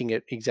 hinting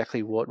at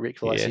exactly what Rick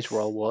Veloci's Yes.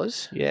 role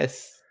was?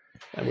 Yes,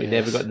 and we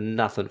never Yes. got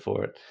nothing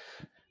for it.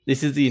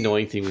 This is the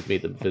annoying thing with me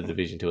for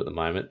Division 2 at the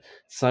moment.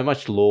 So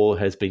much lore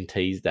has been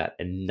teased at,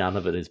 and none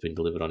of it has been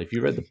delivered on. If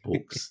you read the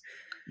books,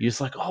 you're just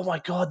like, oh my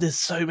God, there's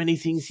so many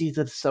things here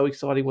that are so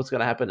exciting. What's going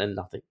to happen? And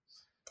nothing.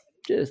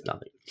 Just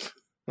nothing.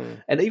 Hmm.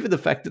 And even the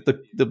fact that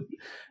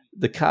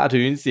the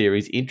cartoon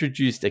series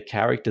introduced a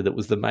character that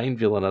was the main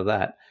villain of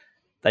that,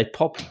 they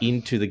popped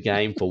into the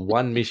game for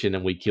one mission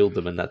and we killed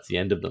them, and that's the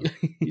end of them.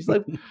 He's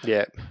like,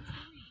 Yeah.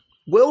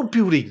 world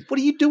building, what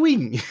are you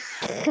doing?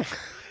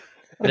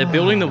 They're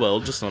building the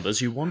world, just not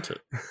as you want it.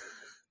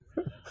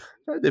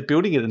 No, they're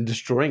building it and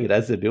destroying it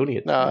as they're building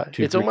it. No,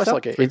 Two it's almost bricks up,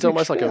 like a. three It's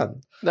almost bricks like a.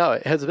 down. No,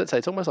 I was about to say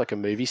it's almost like a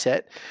movie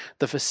set.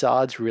 The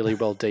facade's really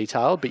well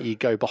detailed, but you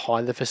go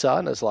behind the facade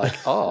and it's like,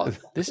 oh,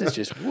 this is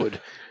just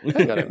wood.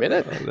 Hang on a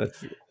minute. Oh,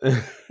 that's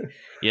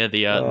Yeah,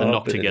 the Oh,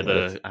 knock but anyway,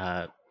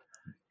 together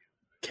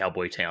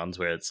cowboy towns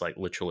where it's like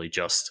literally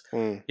just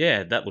Mm.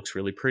 yeah, that looks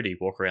really pretty.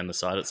 Walk around the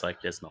side, it's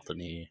like there's nothing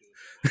here.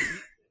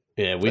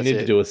 yeah. We That's need it.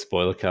 to do a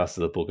spoiler cast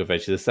of the book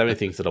eventually. There's so many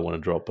things that I want to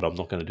drop, but I'm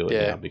not going to do it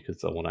Yeah. now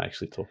because I want to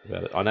actually talk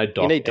about it. I know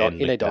Doc need Doc- and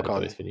you need Doc Mick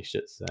on. both finished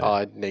it. So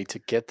I need to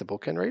get the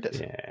book and read it.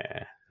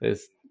 yeah,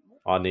 there's.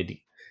 I need. To,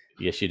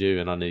 yes, you do,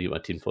 and I need to get my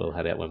tinfoil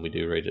hat out when we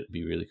do read it. It'd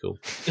be really cool.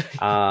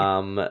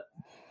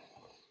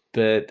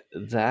 But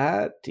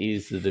that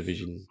is the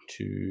Division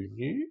 2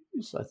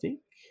 news, I think.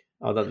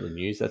 Other than the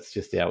news, that's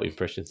just our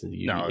impressions of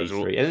the No, it was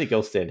all- E3. Anything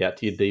else stand out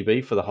to you,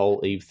 DB, for the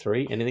whole Eve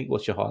 3? Anything?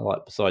 What's your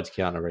highlight besides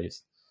Keanu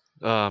Reeves?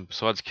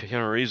 Besides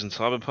Keanu Reeves and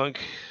Cyberpunk,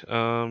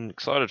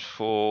 excited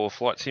for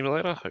Flight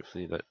Simulator.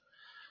 Hopefully that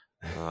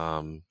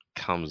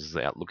comes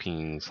out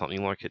looking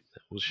something like it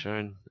was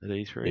shown at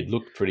E3. It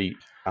looked pretty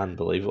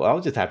unbelievable. I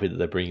was just happy that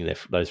they're bringing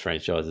those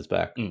franchises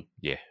back.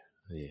 Yeah.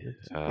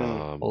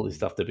 All this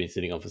stuff they've been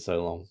sitting on for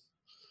so long.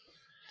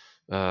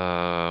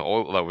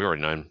 Although we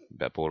already know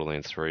about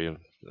Borderlands 3,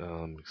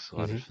 I'm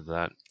excited Mhm. for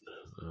that.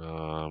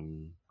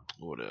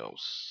 What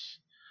else?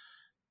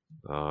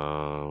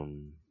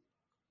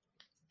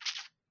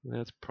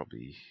 That's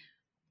probably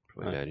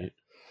about Okay. it.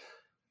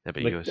 How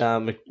about you guys?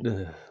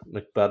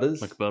 McButters.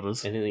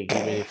 McButters. Anything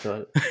give me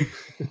excited?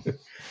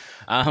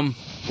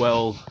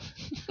 Well,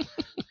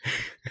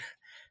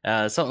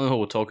 something that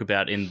we'll talk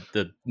about in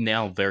the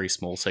now very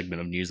small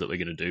segment of news that we're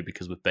going to do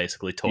because we've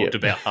basically talked Yep.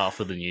 about half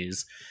of the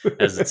news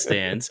as it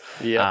stands.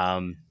 Yeah.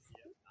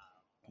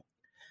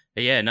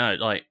 But yeah, no,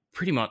 like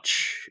pretty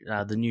much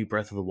the new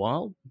Breath of the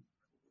Wild.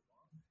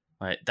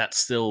 Like that's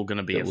still going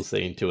to be That we'll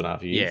see in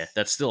 2.5 years. yeah,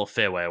 that's still a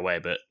fair way away,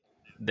 but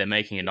they're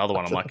making another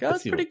one. I'm like, oh,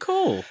 That's that's pretty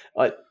cool.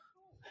 I To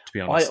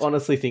be honest,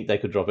 honestly think they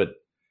could drop it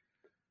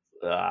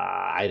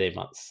 18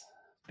 months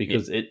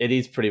because it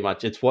is pretty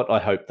much it's what I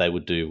hoped they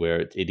would do, where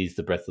it is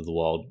the Breath of the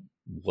Wild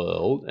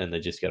world, and they're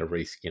just going to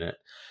reskin it.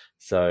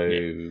 So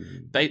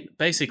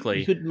basically,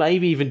 you could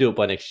maybe even do it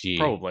by next year,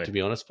 Probably. to be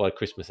honest, by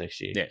Christmas next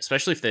year. yeah,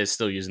 especially if they're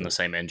still using the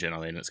same engine. I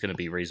mean, it's going to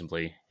be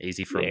reasonably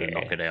easy for them to Yeah.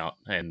 knock it out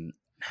and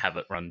have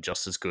it run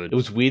just as good. It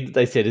was weird that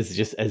they said it's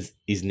just as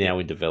is now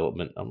in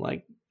development. I'm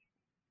like,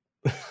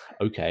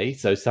 okay,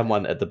 so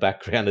someone at the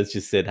background has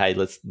just said, "Hey,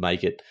 let's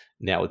make it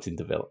now. It's in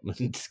development.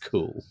 It's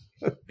cool."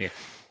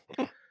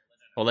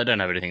 Well, they don't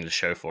have anything to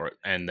show for it,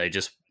 and they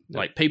just No.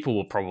 like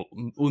people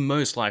will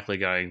most likely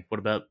going, "What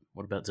about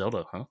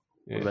Zelda? Huh?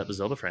 Yeah. What about the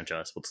Zelda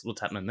franchise?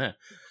 What's happening there?"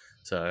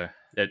 So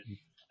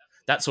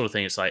that sort of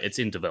thing. It's like it's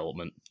in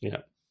development.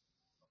 Yeah.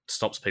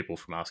 Stops people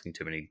from asking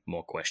too many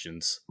more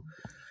questions,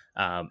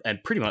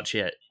 and pretty much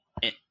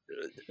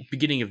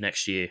beginning of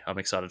next year. I'm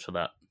excited for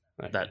that.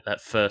 Okay.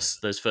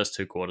 Those first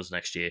 2 quarters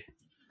next year,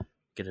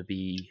 gonna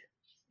be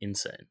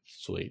insane.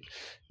 Sweet.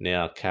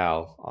 Now,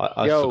 Cal,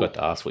 I Yo. forgot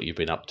to ask what you've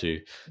been up to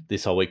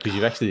this whole week because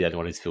you've actually the only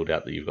one who's filled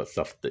out that you've got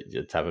stuff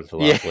that's happened for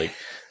last week.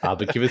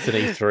 But give us an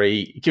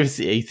E3, give us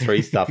the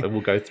E3 stuff, and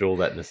we'll go through all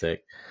that in a sec.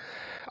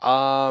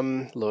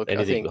 Look, Anything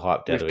I think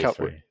hyped out of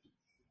we've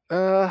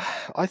E3?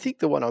 I think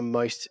the one I'm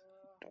most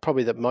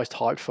probably the most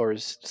hyped for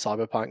is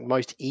Cyberpunk.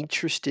 Most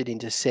interested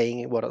into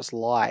seeing what it's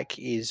like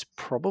is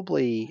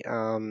probably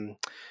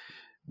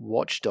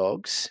Watch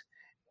Dogs.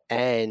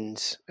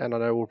 And I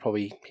know we'll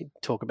probably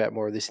talk about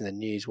more of this in the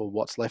news. Well,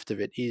 what's left of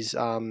it is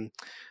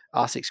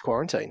R6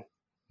 Quarantine.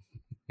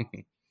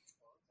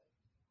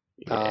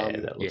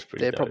 That looks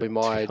pretty they're dope, probably to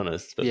my be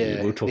honest, but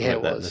yeah, we'll talk yeah,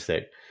 about that it in a was.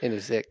 sec. In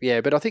a sec, yeah.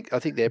 But I think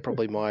they're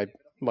probably my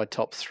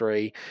top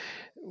three.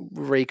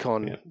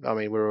 Recon, Yeah. I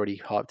mean, we're already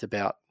hyped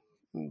about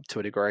to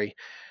a degree,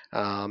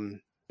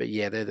 but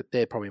yeah,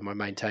 they're probably my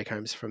main take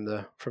homes from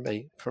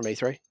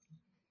E3.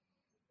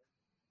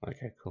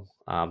 Okay, cool.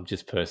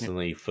 Just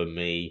personally for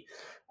me,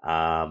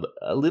 a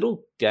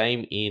little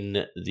game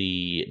in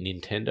the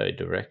Nintendo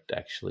Direct.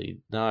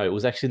 Actually, no, it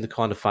was actually in the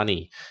Kind of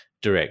Funny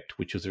Direct,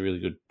 which was a really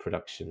good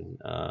production.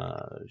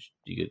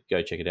 You could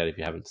go check it out if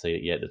you haven't seen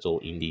it yet. It's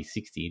all indies,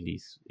 60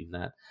 indies in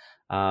that.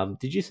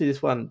 Did you see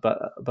this one,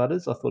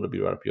 Butters? I thought it'd be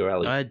right up your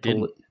alley. I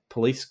didn't.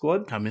 Police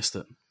Squad. I missed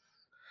it.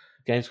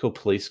 Game's called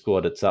Police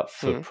Squad. It's up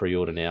for Mhm.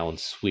 pre-order now on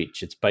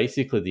Switch. It's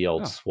basically the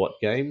old Oh. SWAT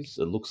games.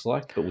 It looks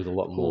like, but with a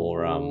lot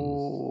more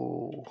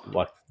Ooh.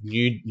 like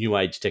new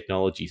age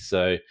technology.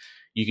 So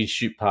you can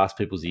shoot past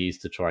people's ears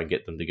to try and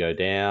get them to go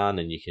down,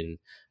 and you can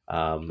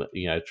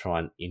try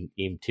and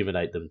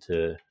intimidate them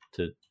to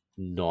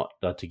not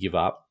to give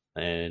up.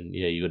 And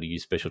you got to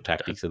use special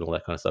tactics and all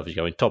that kind of stuff. As you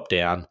go in top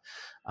down,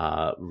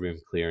 room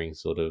clearing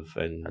sort of.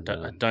 And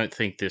I don't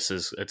think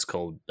it's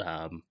called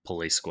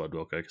Police Squad,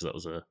 Wilco, because that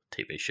was a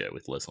TV show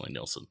with Leslie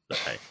Nielsen. But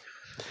hey,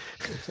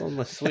 it's on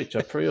my Switch.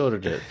 I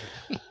pre-ordered it.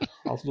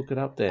 I'll look it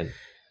up then.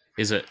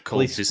 is it called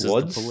Police This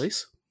Squads? Is the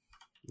Police?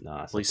 No,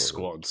 it's Police not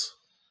called that. Squads.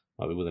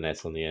 Might be with an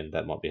S on the end.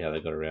 That might be how they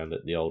got around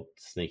it. The old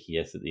sneaky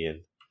S at the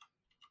end.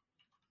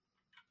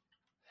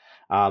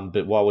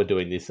 But while we're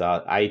doing this,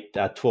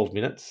 12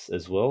 minutes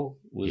as well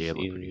was Yeah,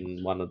 looked pretty in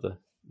good. one of the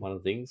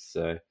things.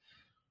 So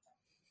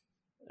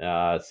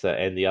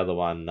and the other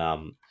one,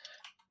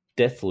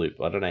 Deathloop.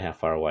 I don't know how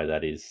far away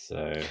that is.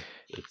 So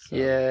it's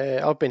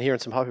Yeah, I've been hearing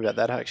some hype about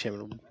that. I actually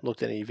haven't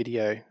looked at any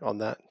video on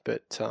that,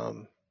 but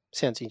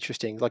sounds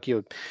interesting.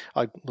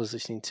 I was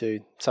listening to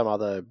some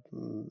other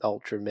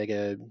ultra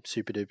mega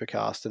super duper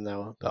cast, and they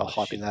were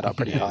hyping shit. that up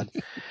pretty hard.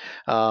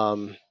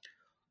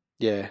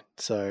 Yeah,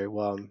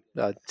 so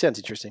sounds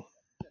interesting.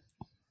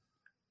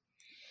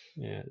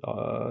 Yeah.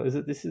 Is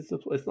it? This is the.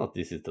 It's not.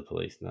 This is the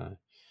police. No.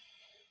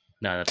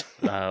 No, that's,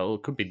 well,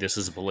 it could be This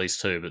Is the Police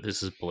too, but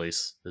This Is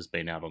Police has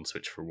been out on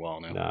Switch for a while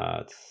now.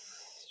 Nah. It's.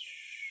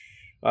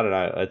 I don't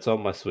know. It's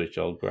on my Switch.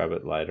 I'll grab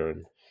it later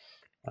and.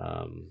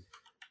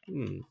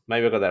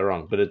 Maybe I got that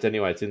wrong, but it's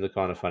anyway. It's in the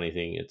Kind of Funny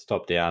thing. It's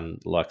top down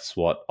like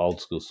SWAT,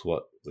 old school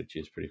SWAT, which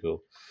is pretty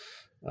cool.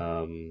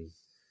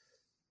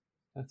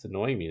 That's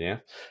annoying me now.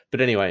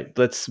 But anyway,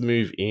 let's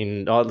move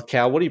in. Oh,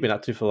 Cal, what have you been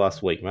up to for the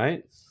last week,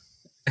 mate?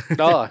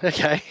 Oh,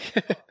 okay.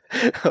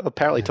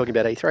 Apparently talking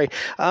about E3.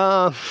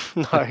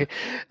 No,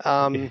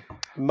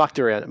 mucked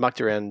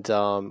around.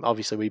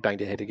 Obviously, we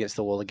banged our head against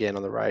the wall again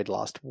on the raid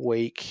last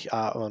week.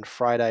 On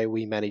Friday,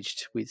 we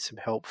managed with some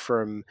help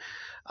from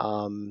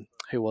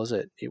who was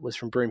it? It was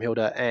from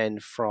Broomhilda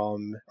and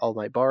from old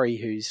mate Borry,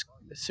 who's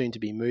soon to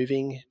be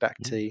moving back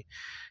to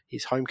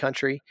his home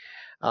country.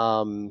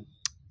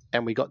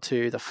 And we got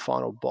to the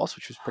final boss,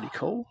 which was pretty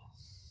cool.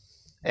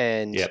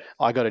 And Yep.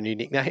 I got a new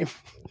nickname,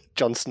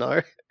 Jon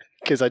Snow,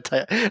 because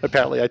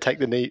apparently I take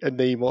the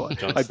knee more.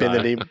 Jon I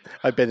bend Snow.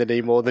 I bend the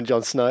knee more than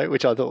Jon Snow,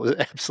 which I thought was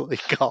absolutely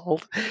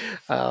gold.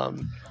 Oh,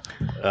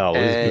 it was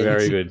And-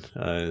 very good.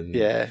 And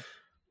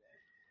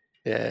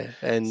Yeah,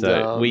 and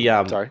So we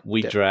sorry,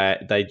 we yeah.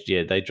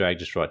 they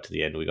dragged us right to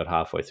the end. We got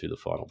halfway through the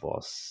final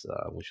boss,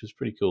 which was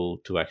pretty cool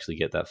to actually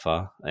get that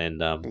far. And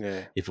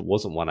Yeah. if it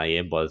wasn't 1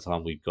 a.m. by the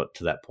time we got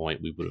to that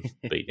point, we would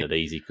have beaten it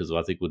easy because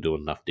I think we're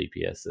doing enough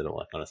DPS and all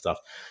that kind of stuff.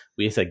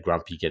 We just had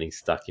Grumpy getting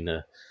stuck in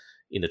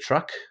a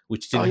truck,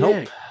 which didn't Oh, yeah.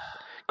 help.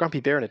 Grumpy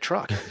Bear in a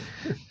truck.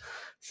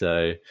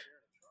 So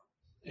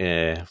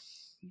yeah,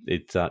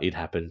 it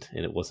happened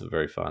and it wasn't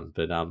very fun.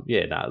 But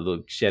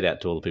look, shout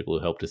out to all the people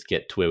who helped us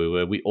get to where we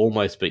were. We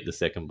almost beat the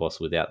second boss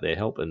without their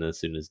help, and as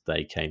soon as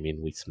they came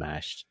in, we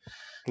smashed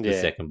the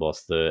Yeah. second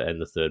boss, and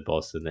the third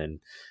boss, and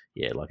then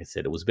like I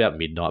said, it was about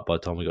midnight by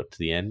the time we got to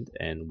the end,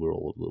 and we're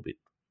all a little bit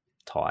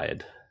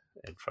tired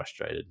and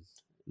frustrated.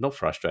 Not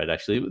frustrated,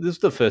 actually. This was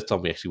the first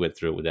time we actually went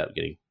through it without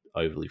getting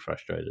overly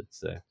frustrated.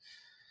 So,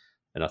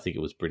 and I think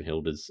it was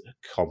Brynhilda's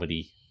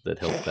comedy that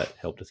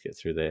helped us get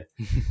through there.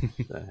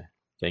 So,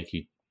 thank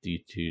you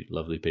two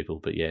lovely people.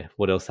 But yeah,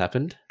 what else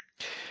happened?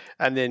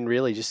 And then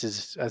really just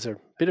as a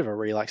bit of a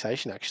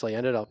relaxation, actually, I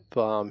ended up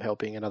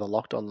helping another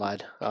Locked On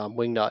lad,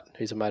 Wingnut,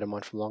 who's a mate of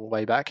mine from long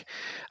way back,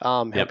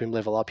 help him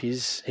level up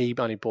his. He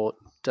only bought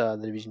the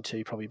Division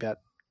 2 probably about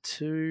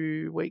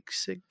 2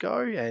 weeks ago,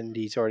 and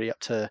he's already up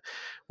to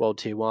World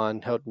Tier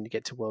 1, helping to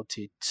get to World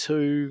Tier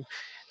 2.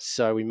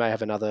 So we may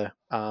have another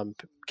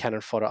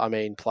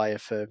player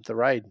for the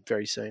raid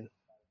very soon.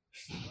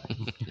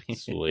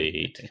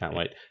 Sweet, can't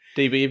wait.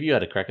 DB, have you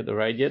had a crack at the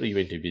raid yet, or you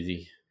been too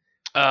busy?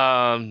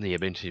 Yeah,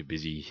 been too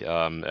busy.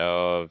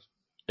 Our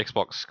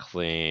Xbox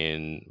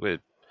clan,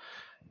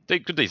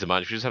 Good decent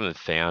bunch. We just haven't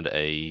found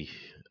a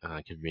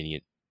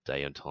convenient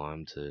day and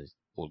time to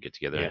all get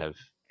together and Yeah. have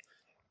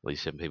at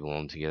least 7 people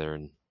on together.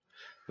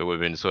 But we've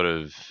been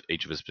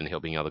each of us been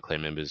helping other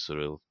clan members sort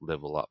of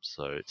level up,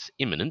 so it's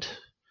imminent.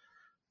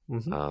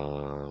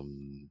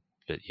 Mhm.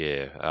 But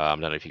yeah, I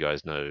don't know if you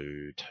guys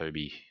know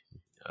Toby,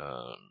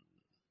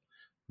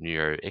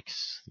 Neo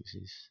X. This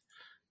is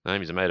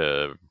name. He's made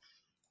a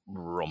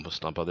romper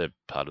stumper. They're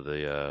part of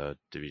the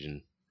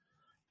Division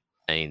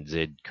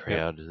ANZ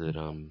crowd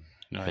that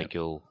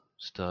Fankill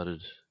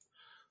started.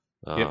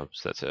 Yep.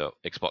 So that's our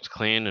Xbox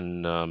clan,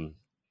 and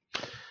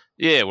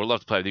yeah, we'd love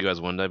to play with you guys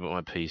one day, but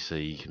my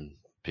PC can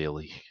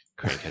barely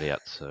crank it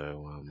out.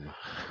 So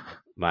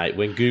Mate,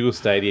 when Google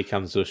Stadia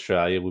comes to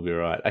Australia, we'll be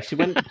right.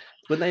 Actually,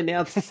 when they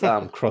announced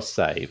cross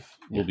save,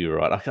 we'll be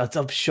right.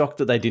 I'm shocked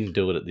that they didn't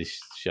do it at this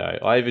show.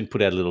 I even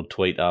put out a little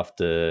tweet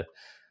after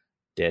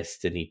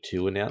Destiny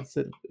 2 announced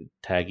it,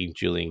 tagging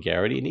Julian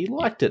Garrity, and he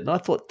liked it. And I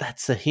thought,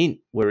 that's a hint.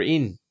 We're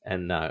in.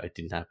 And no, it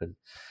didn't happen.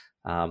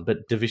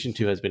 But Division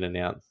 2 has been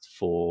announced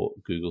for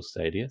Google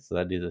Stadia, so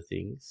that is a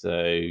thing.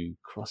 So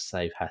cross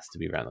save has to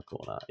be around the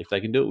corner. If they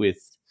can do it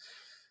with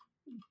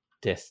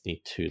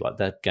Destiny 2, like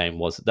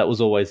that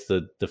was always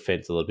the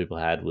defense a lot of people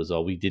had was,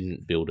 we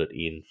didn't build it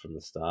in from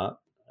the start.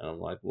 And I'm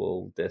like,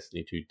 well,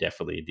 Destiny 2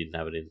 definitely didn't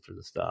have it in from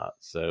the start,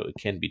 so it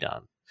can be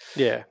done.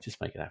 Yeah.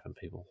 Just make it happen,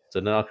 people. So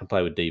now I can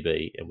play with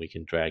DB and we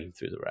can drag him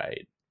through the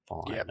raid.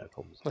 Fine, Yep. no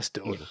problems. Let's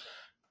do it.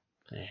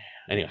 Yeah.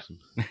 Anyway,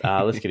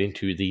 let's get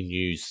into the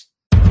news.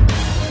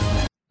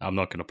 I'm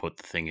not going to put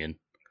the thing in.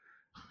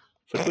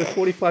 But we're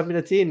 45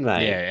 minutes in,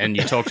 mate. Yeah, and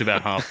you talked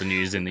about half the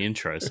news in the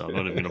intro, so I'm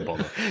not even going to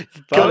bother.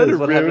 Guys, to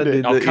what ruin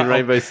happened it. in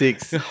Rainbow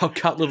Six? I'll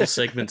cut little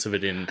segments of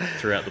it in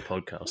throughout the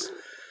podcast.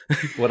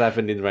 What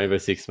happened in Rainbow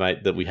Six,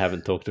 mate, that we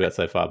haven't talked about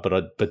so far?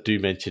 But do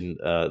mention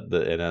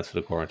the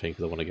announcement of quarantine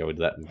because I want to go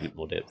into that in a bit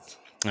more depth.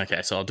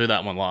 Okay, so I'll do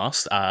that one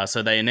last.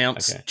 So they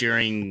announced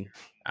during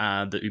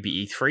the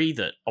Ubi E3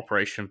 that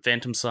Operation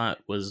Phantom Sight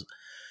was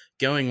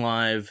going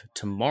live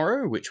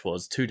tomorrow, which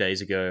was 2 days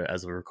ago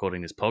as we're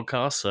recording this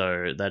podcast.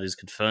 So that is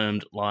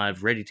confirmed,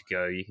 live, ready to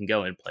go. You can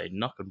go and play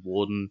Knock and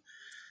Warden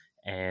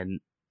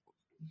and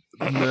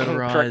Correct names,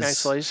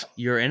 murderize please.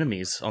 your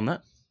enemies on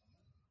that.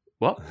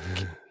 What?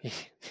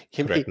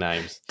 Correct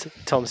names.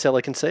 Tom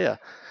Selleck and Sia.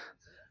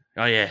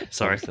 Oh yeah,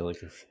 sorry, Tom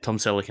Tom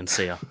Selleck and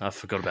Sia. I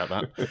forgot about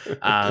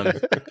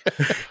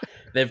that.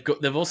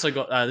 They've also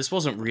got this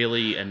wasn't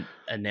really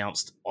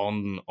announced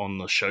on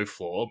the show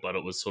floor, but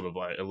it was sort of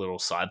like a little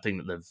side thing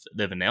that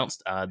they've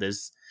announced.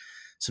 There's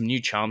some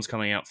new charms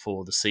coming out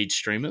for the Siege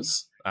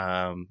streamers.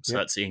 So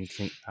that's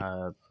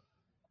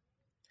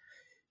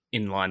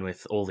in line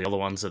with all the other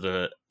ones that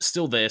are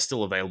still there,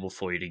 still available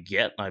for you to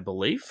get, I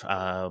believe,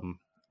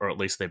 or at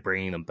least they're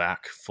bringing them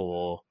back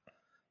for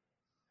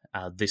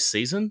this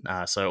season.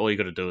 So all you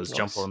got to do is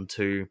jump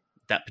onto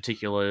that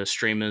particular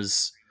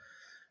streamer's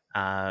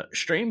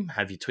stream,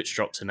 have your Twitch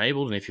drops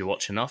enabled, and if you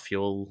watch enough,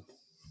 you'll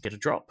get a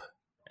drop,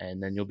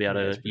 and then you'll be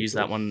able to use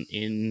that one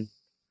in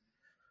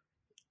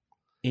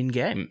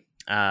game.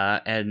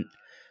 And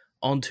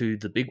onto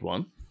the big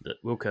one that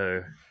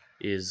Wilco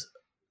is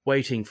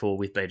waiting for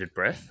with bated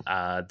breath.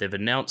 They've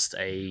announced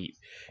a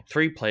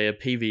 3-player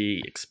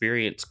PvE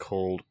experience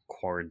called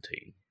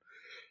Quarantine.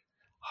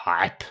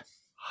 Hype.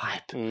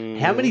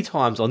 How many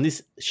times on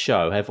this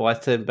show have I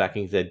turned back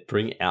and said,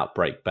 bring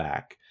Outbreak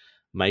back,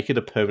 make it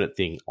a permanent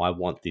thing, I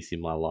want this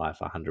in my life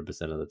 100%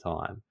 of the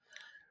time?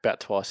 About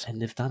twice.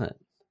 And they've done it.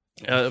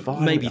 Maybe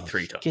Finally,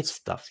 3 times. Get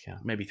stuff going.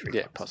 Maybe 3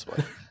 Yeah, times.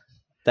 possibly.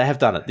 They have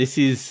done it. This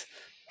is,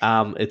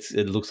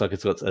 it looks like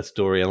it's got a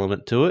story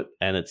element to it,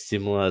 and it's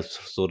similar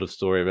sort of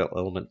story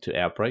element to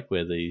Outbreak,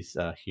 where these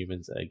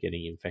humans are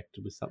getting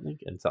infected with something,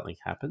 and something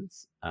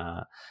happens.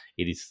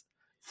 It is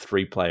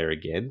 3-player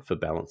again for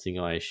balancing,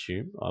 I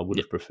assume. I would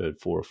have preferred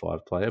 4 or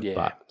 5-player, Yeah,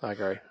 but I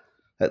agree.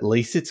 at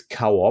least it's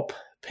co-op,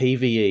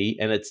 PvE,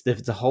 and it's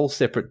a whole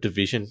separate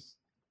division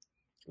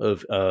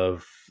of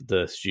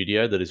the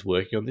studio that is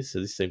working on this. So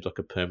this seems like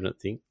a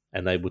permanent thing.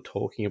 And they were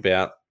talking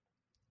about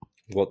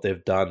what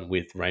they've done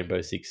with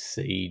Rainbow Six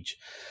Siege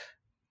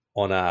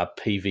on a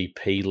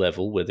PvP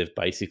level, where they've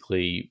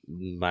basically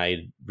not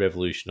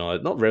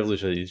revolutionized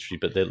the industry,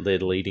 but they're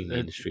leading the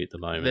industry at the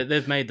moment.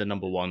 They've made the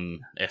number 1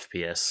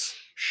 FPS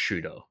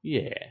shooter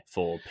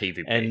for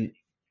PvP, and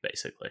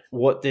basically.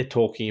 what they're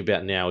talking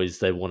about now is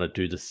they want to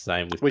do the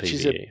same with Which PvE.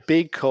 is a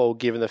big call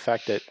given the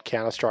fact that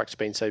Counter-Strike's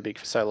been so big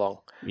for so long.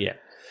 Yeah,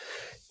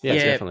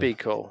 Definitely. Big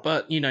call.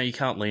 But, you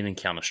can't lean in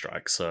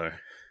Counter-Strike, so...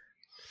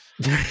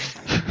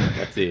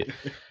 That's it.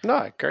 No,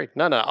 agreed.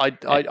 No,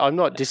 I'm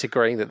not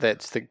disagreeing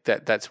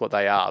that's what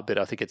they are, but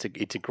I think it's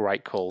a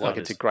great call. Like,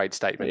 it's a great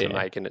statement to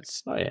make, and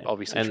it's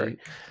obviously true.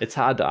 It's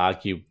hard to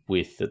argue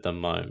with at the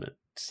moment.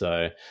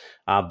 So,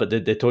 but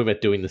they're talking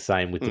about doing the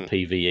same with the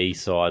PvE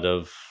side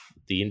of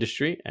the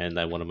industry, and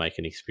they want to make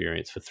an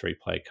experience for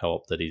 3-player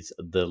co-op that is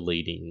the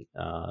leading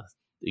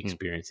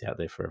experience out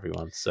there for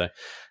everyone. So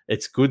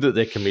it's good that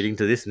they're committing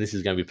to this, and this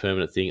is going to be a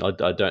permanent thing.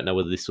 I don't know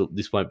whether this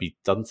won't be.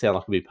 Doesn't sound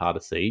like it'll be part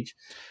of Siege.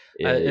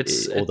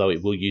 Although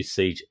it will use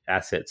Siege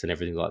assets and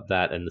everything like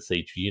that, and the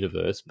Siege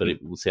universe, but it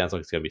sounds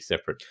like it's going to be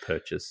separate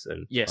purchase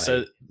and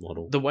so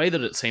model. The way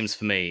that it seems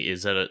for me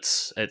is that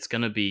it's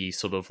going to be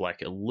sort of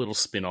like a little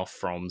spin off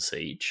from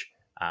Siege.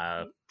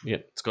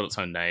 It's got its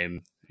own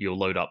name. You'll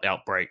load up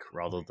Outbreak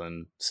rather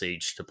than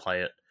Siege to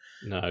play it.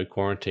 No,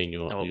 Quarantine.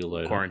 You'll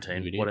load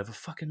Quarantine, up, whatever.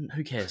 Fucking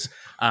who cares?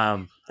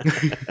 And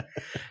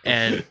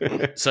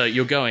so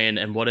you'll go in,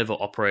 and whatever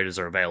operators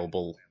are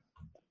available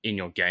in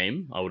your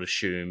game, I would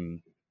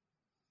assume,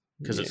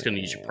 because it's going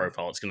to use your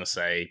profile. It's going to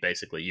say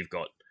basically you've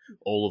got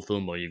all of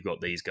them, or you've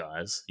got these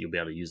guys. You'll be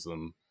able to use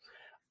them.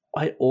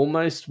 I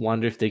almost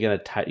wonder if they're going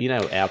to take,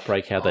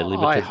 Outbreak, how they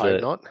limited I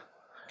hope not.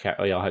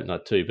 I hope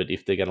not too, but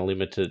if they're going to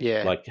limit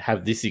it, like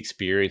have this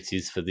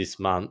experiences for this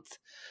month,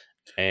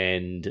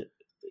 and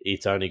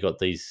it's only got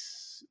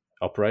these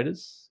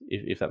operators,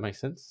 if that makes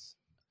sense.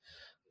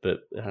 But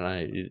I don't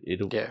know.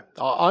 It'll. Yeah,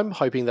 I'm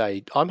hoping they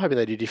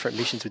do different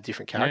missions with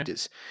different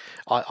characters.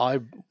 Yeah. I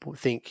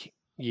think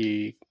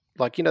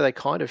they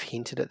kind of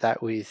hinted at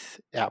that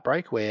with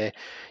Outbreak, where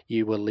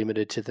you were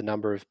limited to the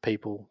number of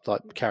people,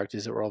 like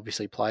characters that were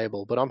obviously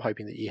playable. But I'm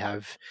hoping that you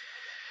have,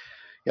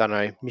 I don't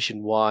know,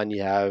 mission 1,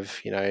 you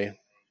have,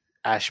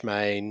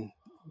 Ashmain,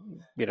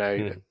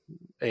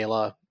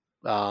 Ela,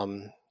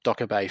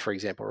 Docker Bay, for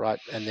example, right?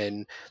 And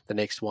then the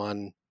next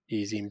one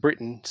is in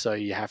Britain, so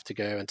you have to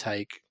go and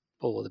take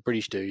all of the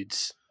British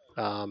dudes,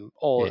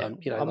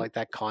 like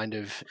that kind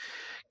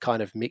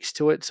of mix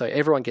to it. So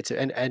everyone gets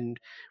it, and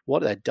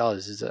what that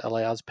does is it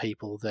allows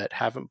people that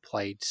haven't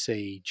played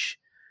Siege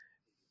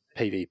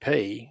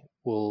PvP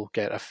will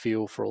get a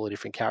feel for all the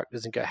different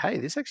characters and go, hey,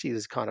 this actually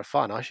is kind of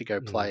fun. I should go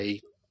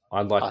play.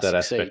 I like that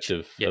aspect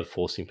Siege. of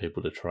forcing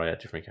people to try out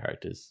different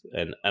characters,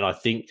 and I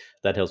think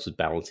that helps with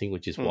balancing,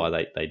 which is why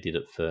they did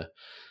it for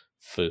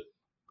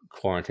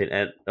Quarantine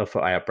and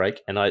for Outbreak.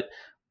 And I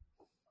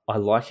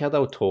like how they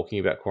were talking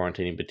about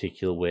Quarantine in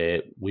particular,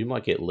 where we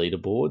might get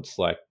leaderboards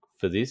like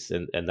for this,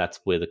 and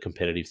that's where the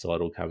competitive side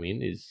will come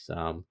in. Is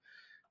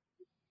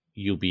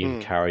you'll be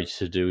encouraged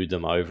to do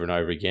them over and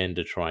over again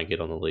to try and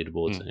get on the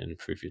leaderboards and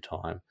improve your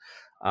time.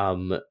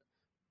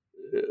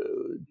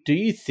 Do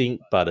you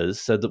think, Butters,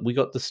 so that we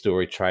got the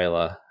story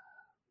trailer,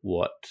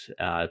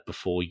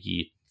 before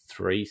year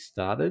 3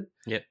 started?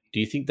 Yep. Do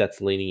you think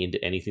that's leaning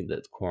into anything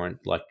that's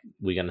like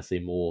we're going to see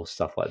more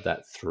stuff like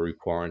that through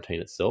Quarantine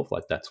itself?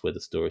 Like that's where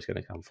the story's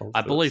going to come from?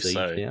 I believe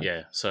so,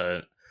 yeah.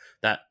 So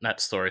that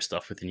story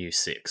stuff with the new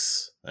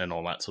 6 and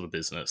all that sort of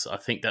business, I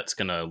think that's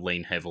going to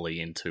lean heavily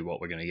into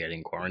what we're going to get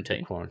in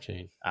Quarantine.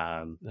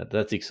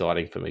 That's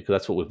exciting for me because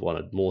that's what we've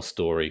wanted, more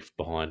story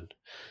behind,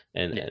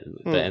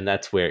 and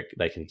that's where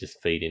they can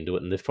just feed into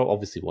it. And they've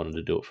obviously wanted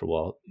to do it for a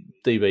while.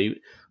 DB,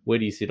 where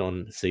do you sit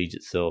on Siege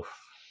itself?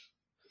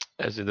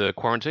 As in the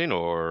Quarantine,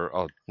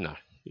 or no,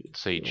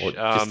 Siege? Or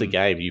just the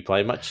game. You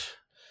play much?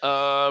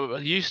 I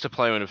used to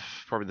play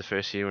probably the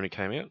first year when it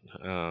came out.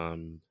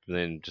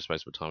 Then just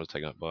most of the time was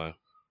taken up by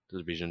the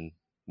Division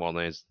 1,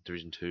 there's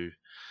Division 2.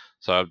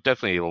 So I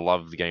definitely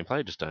love the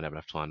gameplay, just don't have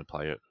enough time to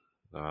play it.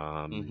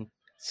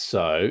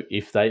 So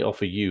if they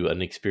offer you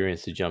an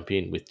experience to jump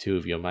in with 2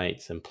 of your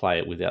mates and play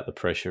it without the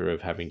pressure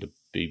of having to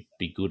be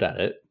good at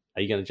it,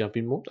 are you going to jump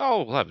in more?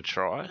 Oh, we'll have a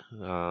try.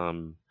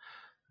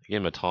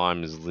 Again, my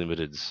time is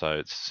limited, so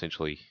it's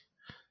essentially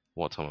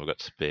what time I've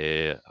got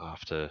spare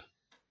after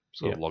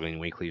sort of logging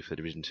weekly for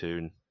Division 2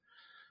 and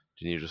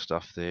doing usual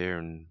stuff there.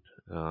 And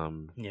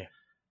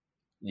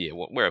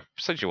where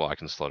essentially I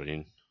can slot it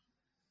in.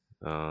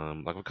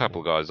 Like a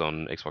couple of guys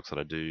on Xbox that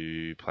I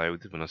do play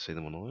with when I see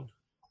them online.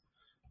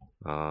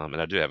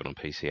 And I do have it on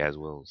PC as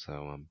well,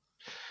 so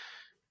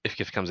if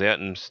it comes out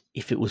and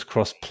if it was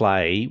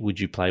cross-play, would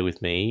you play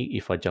with me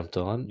if I jumped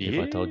on? If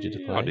I told you to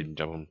play, I didn't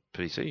jump on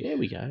PC. There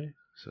we go.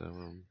 So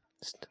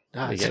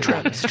it's a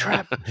trap. It's a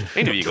trap.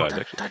 Any of you guys,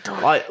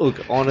 actually.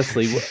 Look,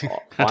 honestly,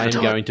 I am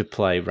going to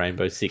play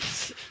Rainbow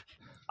Six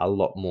a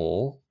lot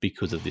more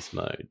because of this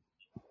mode.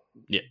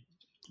 Yeah,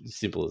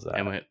 simple as that.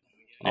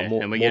 And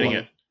we're getting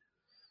it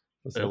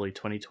early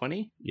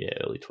 2020. Yeah,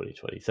 early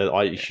 2020. So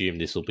I assume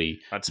this will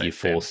be year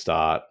 4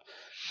 start.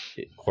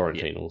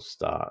 Quarantine will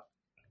start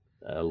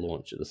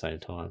launch at the same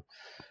time.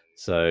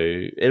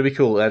 So it'll be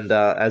cool. And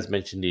as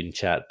mentioned in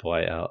chat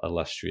by our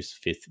illustrious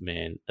 5th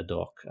man,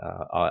 Adoc,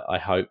 I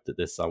hope that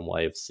there's some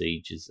way of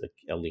Sieges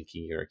are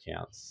linking your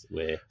accounts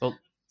where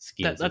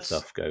skins and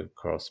stuff go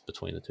across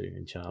between the 2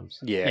 in Charms.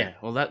 Yeah.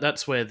 Well,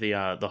 that's where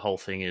the whole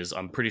thing is.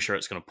 I'm pretty sure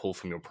it's going to pull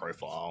from your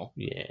profile.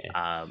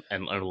 Yeah.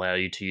 And allow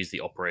you to use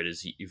the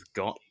operators you've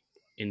got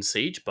in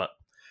Siege. But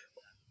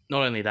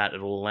not only that,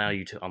 it'll allow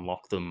you to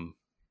unlock them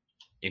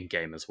in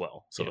game as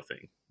well, sort of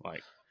thing.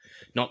 Like.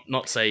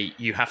 Not say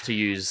you have to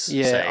use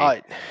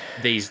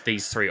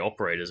these 3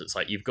 operators. It's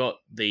like you've got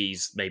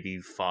these maybe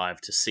 5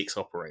 to 6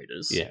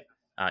 operators. Yeah.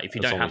 If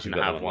you don't happen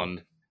to have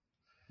one,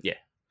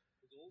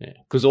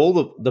 because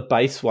all the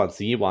base ones,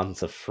 the year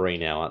 1s are free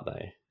now, aren't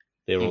they?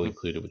 They're all Mhm.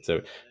 included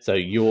with so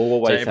you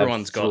always have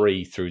everyone's got-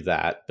 3 through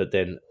that, but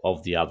then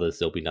of the others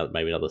there'll be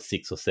maybe another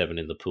 6 or 7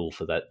 in the pool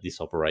for this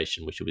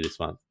operation, which will be this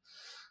month.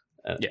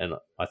 Yeah. And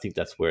I think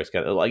that's where it's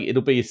going. Like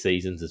it'll be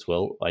seasons as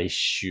well. I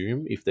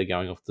assume if they're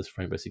going off this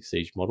Rainbow Six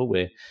Siege model,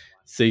 where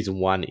season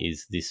 1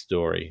 is this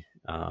story,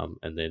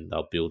 and then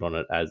they'll build on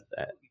it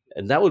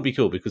and that would be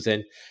cool because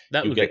then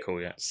That you'll would be get cool,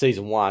 yeah.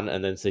 season 1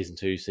 and then season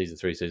 2, season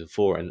 3, season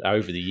 4, and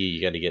over the year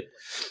you're going to get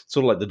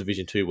sort of like the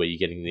Division 2 where you're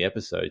getting the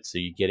episodes, so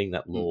you're getting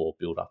that lore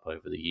built up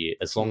over the year.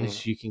 As long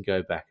as you can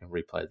go back and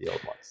replay the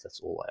old ones,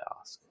 that's all I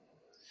ask.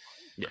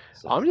 Yeah.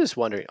 So, I'm just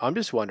wondering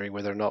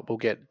whether or not we'll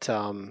get whether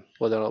or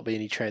not there'll be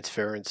any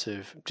transference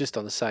of, just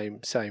on the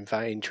same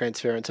vein,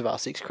 transference of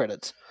R6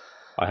 credits.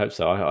 I hope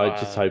so. I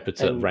just hope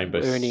it's a And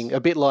Rainbow earning a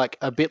bit like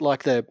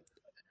the.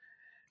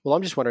 Well,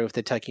 I'm just wondering if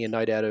they're taking a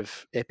note out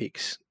of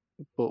Epic's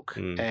book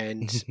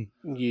and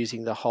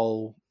using the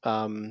whole.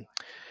 And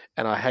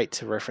I hate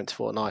to reference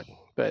Fortnite,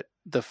 but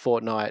the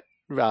Fortnite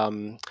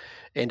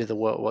end of the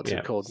world. What's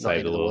it called? Not Save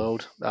end of the the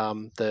World.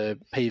 world. The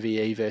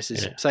PVE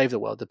versus Save the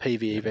World. The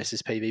PVE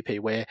versus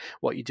PvP, where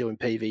what you do in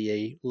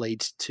PVE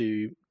leads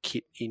to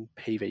kit in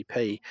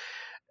PvP.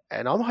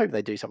 And I'm hoping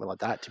they do something like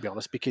that, to be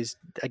honest, because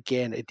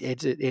again,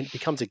 it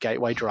becomes a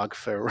gateway drug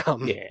for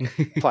playing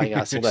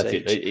R6 Well, that's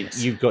Siege. it.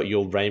 You've got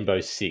your Rainbow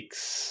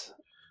Six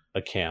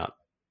account,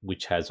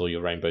 which has all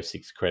your Rainbow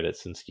Six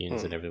credits and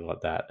skins and everything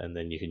like that, and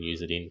then you can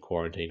use it in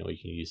Quarantine or you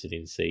can use it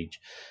in Siege.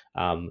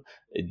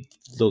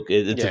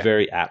 It's a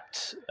very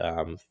apt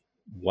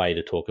way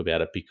to talk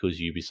about it because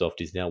Ubisoft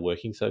is now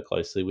working so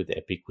closely with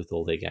Epic with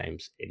all their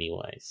games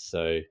anyway.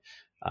 So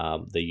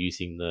they're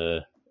using the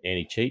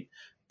anti-cheat.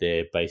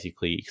 They're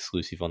basically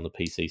exclusive on the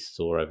PC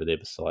store over there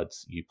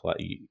besides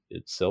Uplay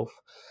itself,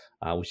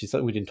 which is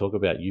something we didn't talk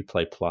about.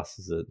 Uplay Plus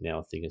is now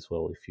a thing as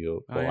well. If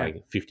you're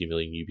buying 50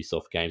 million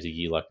Ubisoft games a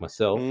year like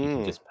myself, you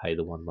can just pay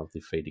the 1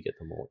 monthly fee to get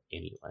them all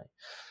anyway.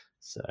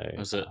 So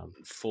Was it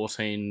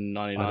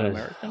 $14.99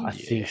 American? I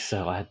think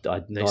so. I'm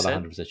They not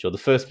said? 100% sure. The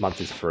first month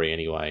is free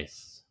anyway.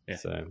 Yeah.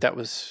 So That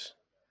was,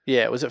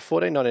 was it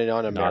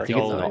 $14.99 American? no, I think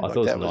it's though? not. I Like,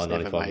 thought it that was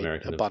never $9.95 made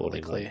American and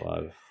abundantly clear.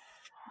 $14.95.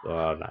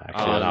 Oh no,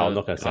 actually, no, I'm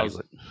not going to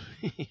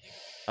say.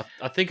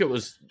 I think it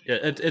was.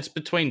 It's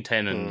between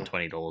 $10 and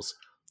 $20.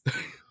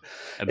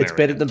 It's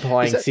better than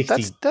buying Is that-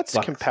 60 that's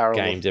bucks comparable,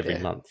 games every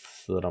yeah. month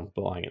that I'm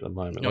buying at the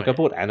moment. Oh, Like I yeah.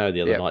 bought Anno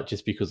the other Yeah. night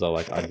just because I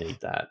need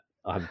that.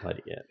 I haven't played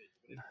it yet.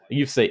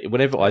 You've seen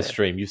whenever I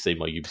stream, you see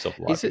my Ubisoft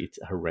library. It's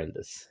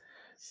horrendous.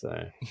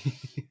 So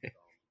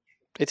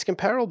It's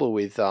comparable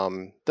with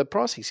the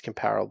pricing's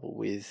comparable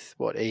with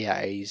what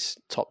EA's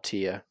top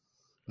tier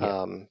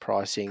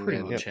pricing. Pretty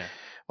and much, yeah.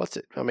 what's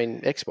it? I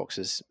mean, Xbox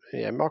is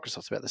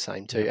Microsoft's about the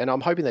same too, and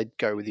I'm hoping they'd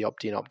go with the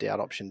opt-in, opt-out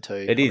option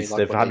too. it is.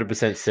 They've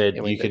 100% said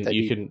I mean, you they'd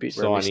be a can bit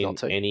sign remiss in not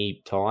to.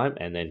 any time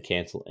and then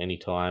cancel any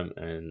time,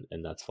 and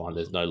that's fine.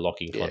 There's no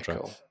locking Yeah,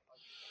 contract. cool.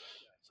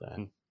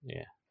 So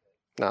yeah.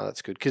 No,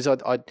 that's good because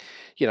I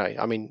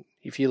mean,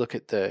 if you look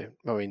at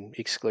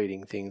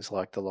excluding things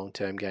like the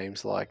long-term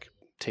games like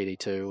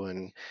TD2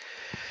 and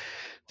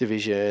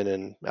Division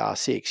and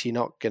R6,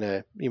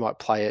 you might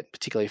play it,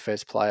 particularly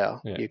first player.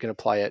 Yeah. You're going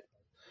to play it,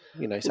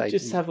 say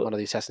just have one of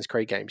the Assassin's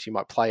Creed games. You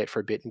might play it for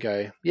a bit and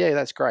go, yeah,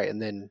 that's great,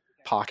 and then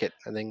park it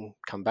and then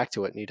come back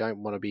to it. And you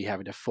don't want to be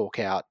having to fork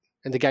out.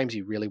 And the games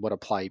you really want to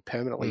play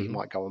permanently, you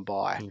might go and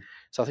buy.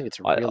 So I think it's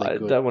a really I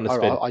good. don't want to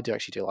spend. I do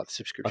actually do like the I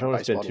subscription. don't want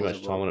to spend too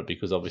much time on it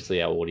because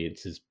obviously our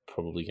audience is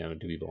probably going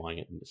to be buying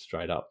it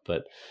straight up.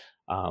 But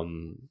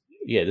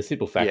the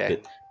simple fact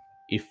that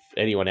if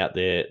anyone out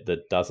there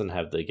that doesn't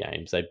have the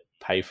games, they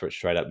pay for it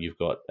straight up. You've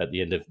got at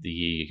the end of the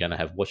year, you're going to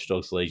have Watch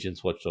Dogs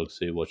Legions, Watch Dogs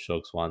 2, Watch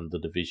Dogs 1, The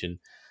Division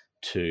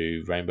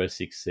 2, Rainbow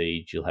Six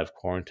Siege. You'll have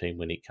Quarantine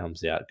when it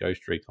comes out,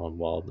 Ghost Recon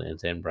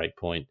Wildlands, and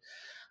Breakpoint,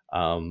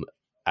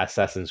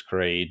 Assassin's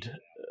Creed.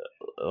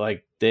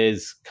 Like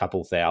there's a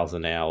couple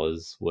thousand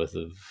hours worth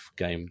of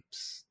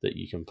games that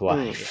you can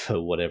play for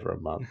whatever a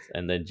month,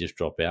 and then just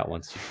drop out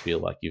once you feel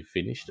like you've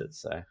finished it.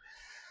 So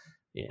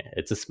yeah,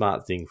 it's a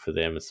smart thing for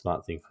them, a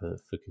smart thing for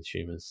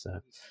consumers. So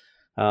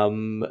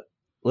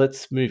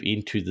let's move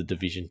into the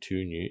Division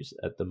 2 news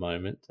at the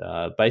moment.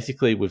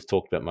 Basically, we've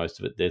talked about most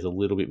of it. There's a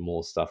little bit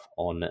more stuff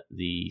on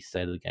the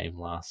state of the game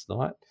last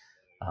night,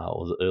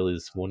 or early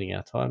this morning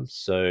our time.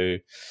 So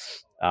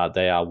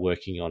they are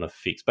working on a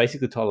fix.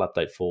 Basically, Title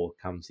Update 4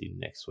 comes in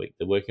next week.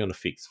 They're working on a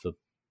fix for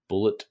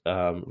bullet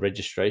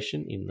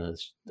registration in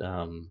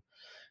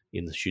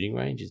the shooting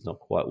range. Is not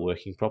quite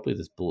working properly.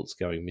 There's bullets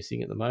going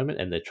missing at the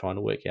moment, and they're trying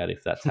to work out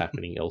if that's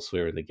happening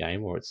elsewhere in the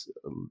game or it's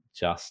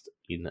just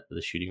in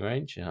the shooting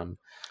range.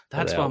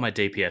 That's why my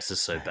DPS is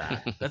so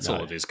bad. That's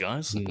all it is,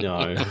 guys.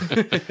 No.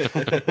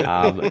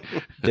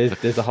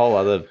 There's a whole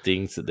other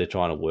things that they're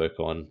trying to work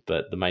on,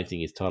 but the main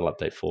thing is Title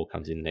Update 4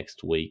 comes in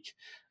next week.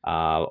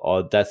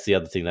 That's the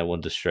other thing they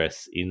wanted to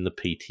stress in the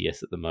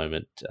PTS at the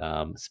moment.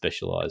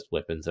 Specialized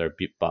weapons are a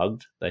bit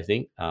bugged, they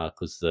think,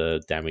 because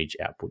the damage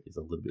output is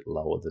a little bit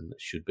lower than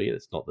it should be.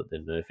 It's not that they're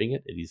nerfing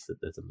it; it is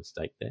that there's a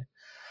mistake there.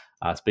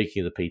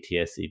 Speaking of the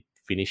PTS, it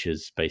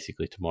finishes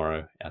basically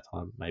tomorrow our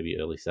time, maybe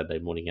early Saturday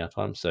morning our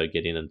time. So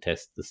get in and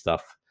test the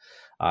stuff,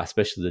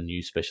 especially the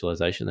new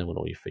specialization. They want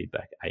all your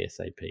feedback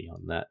ASAP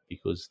on that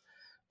because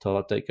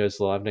Title Update goes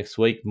live next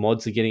week.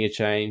 Mods are getting a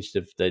change.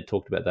 They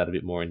talked about that a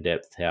bit more in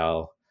depth,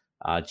 how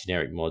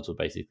generic mods were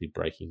basically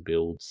breaking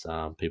builds.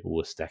 People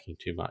were stacking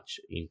too much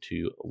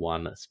into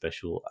one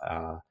special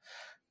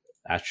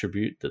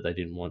attribute that they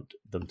didn't want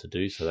them to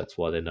do, so that's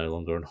why they're no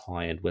longer on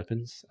high-end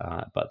weapons.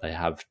 But they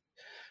have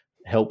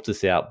helped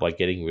us out by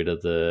getting rid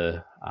of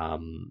the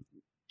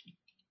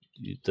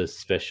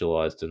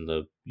specialized and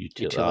the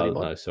utility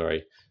mod.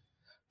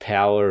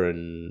 Power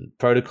and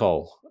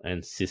protocol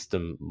and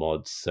system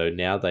mods. So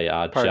now they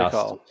are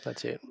Protocol, just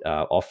that's it.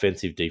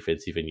 Offensive,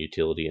 defensive, and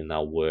utility, and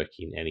they'll work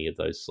in any of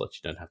those slots.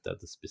 You don't have to have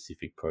the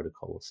specific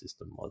protocol or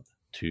system mod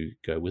to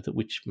go with it,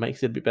 which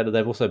makes it a bit better.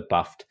 They've also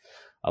buffed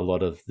a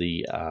lot of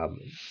the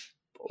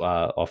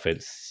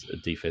offense,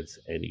 defense,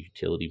 and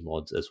utility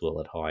mods as well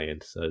at high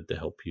end, so to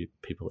help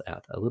people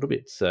out a little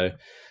bit. So it'd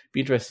be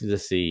interesting to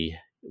see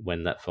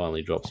when that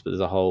finally drops. But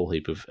there's a whole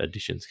heap of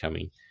additions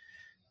coming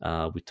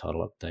with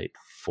Title Update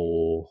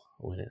 4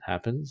 when it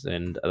happens,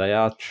 and they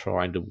are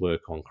trying to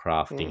work on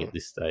crafting at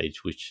this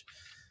stage, which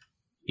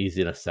is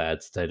in a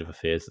sad state of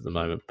affairs at the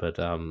moment. But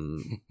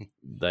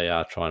they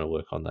are trying to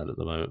work on that at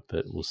the moment.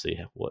 But we'll see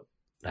what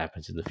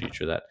happens in the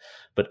future of that.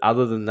 But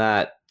other than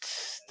that,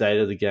 state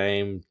of the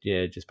game,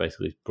 just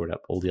basically brought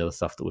up all the other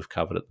stuff that we've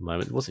covered at the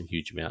moment. There wasn't a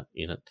huge amount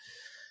in it.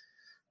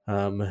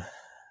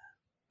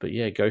 But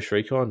yeah, Ghost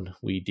Recon,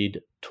 we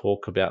did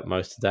talk about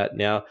most of that.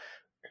 Now,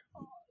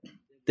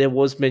 there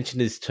was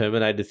mentioned this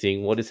Terminator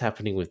thing. What is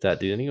happening with that?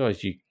 Did any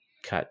of you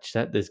catch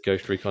that? There's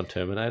Ghost Recon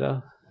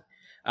Terminator.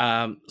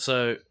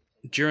 So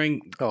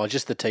during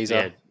just the teaser.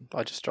 Yeah.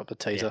 I just dropped the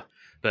teaser.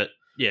 But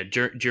yeah,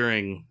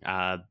 during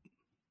the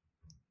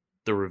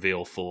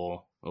reveal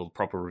or the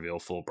proper reveal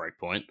for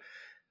Breakpoint,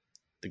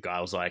 the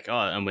guy was like, "Oh,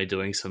 and we're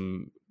doing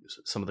some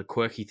of the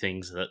quirky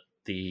things that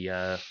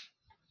the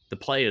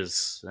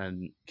players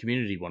and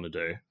community want to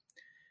do."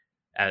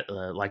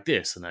 Like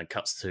this, and then it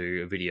cuts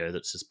to a video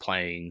that's just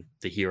playing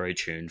the hero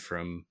tune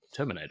from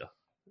Terminator.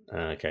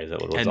 Okay, is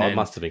that what it was? I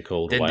must have been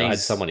called away. I had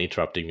someone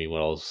interrupting me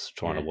while I was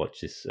trying to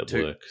watch this at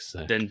work.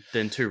 So.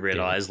 Then two red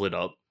eyes lit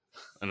up,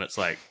 and it's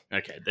like,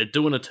 okay, they're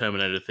doing a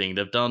Terminator thing.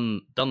 They've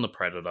done the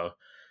Predator.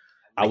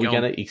 Are we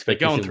going to expect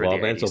this in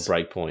Wildlands or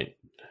Breakpoint?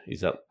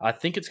 Is that? I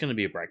think it's going to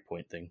be a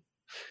Breakpoint thing.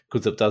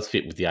 Because it does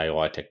fit with the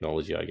AI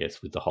technology, I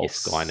guess, with the whole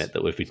Skynet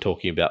that we've been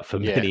talking about for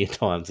many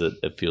times.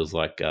 It feels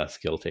like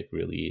Skelltech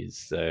really is.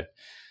 So,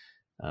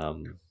 I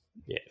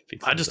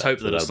just hope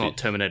that it's not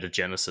Terminator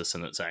Genesis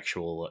and it's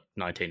actual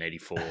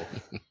 1984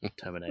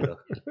 Terminator.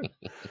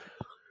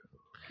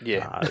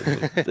 Yeah,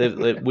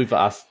 we've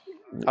asked.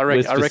 I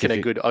reckon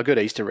a good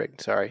Easter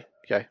egg. Sorry,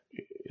 go.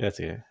 That's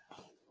it.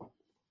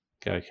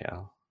 Go,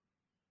 Cal.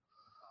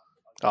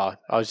 Oh,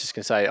 I was just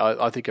going to say,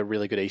 I think a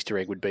really good Easter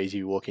egg would be as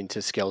you walk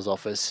into Skell's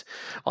office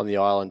on the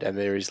island and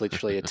there is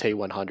literally a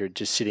T100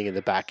 just sitting in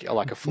the back,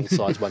 like a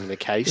full-size one in a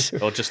case.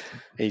 Or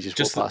he just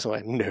walked past and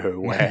went, no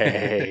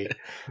way.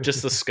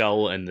 Just the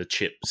skull and the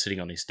chip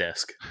sitting on his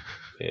desk.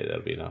 Yeah,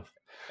 that'll be enough.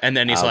 And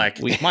then he's like,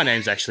 my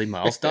name's actually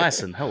Miles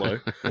Dyson. Hello.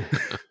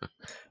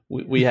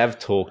 We have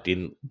talked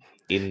in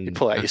you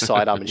pull out your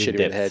sidearm and shoot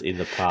him in the head in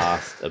the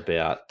past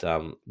about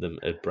them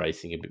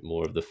embracing a bit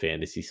more of the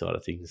fantasy side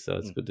of things, so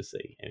it's good to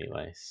see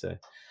anyway. So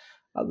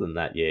other than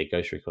that,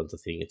 Ghost Recon's a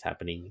thing, it's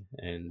happening,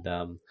 and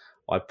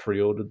I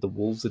pre-ordered the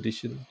Wolves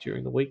edition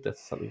during the week.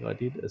 That's something I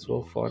did as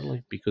well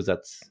finally, because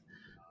that's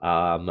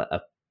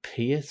a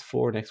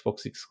PS4 and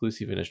Xbox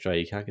exclusive in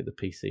Australia. You can't get the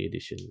PC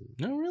edition.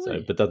 No, really? So,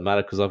 but it doesn't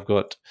matter because I've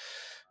got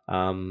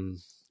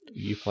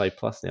Uplay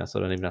Plus now, so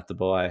I don't even have to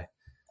buy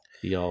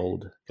the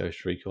old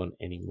Ghost Recon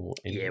anymore.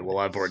 Anyway. Yeah, well,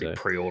 I've already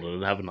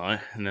pre-ordered it, haven't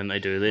I? And then they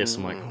do this.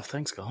 I'm like, oh,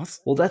 thanks, guys.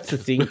 Well, that's the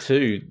thing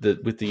too.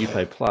 That with the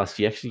Uplay Plus,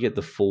 you actually get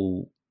the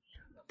full,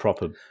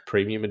 proper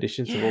premium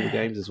editions of all the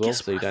games as well,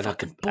 so you don't have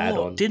to add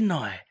on. Didn't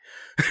I?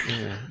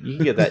 Yeah, you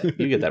can get that.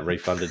 You get that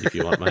refunded if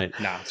you want, mate.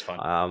 Nah, it's fine.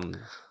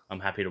 I'm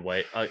happy to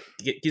wait.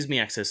 It gives me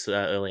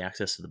early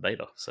access to the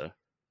beta. So.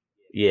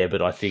 Yeah,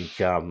 but I think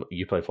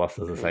Uplay Plus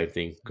does the same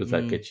thing because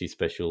that gets you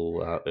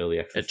special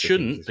early access. It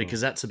shouldn't, because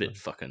that's a bit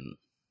fucking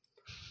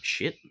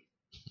shit.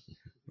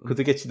 Because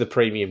it gets you the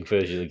premium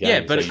version of the game. Yeah,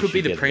 but so it could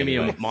be the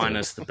premium anyway.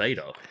 minus the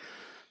beta.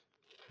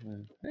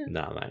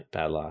 No, mate,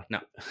 bad luck. No,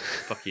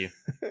 fuck you.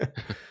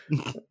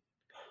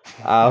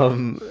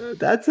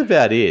 That's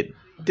about it.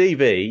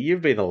 DB,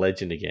 you've been a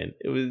legend again.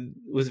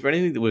 Was there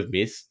anything that we've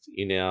missed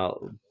in our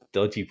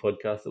dodgy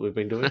podcast that we've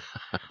been doing?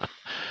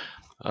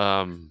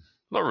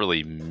 Not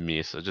really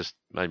miss. It just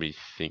made me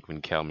think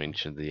when Cal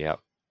mentioned the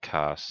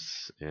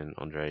Outcasts and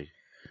Andre.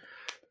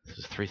 This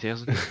is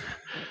 3000.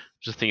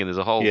 Just thinking, there's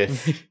a whole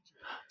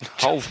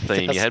whole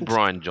theme. You had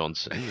Brian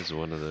Johnson as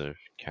one of the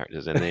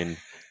characters, and then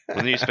one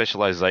of the new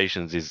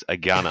specializations is a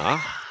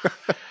gunner.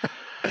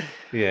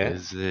 Yeah.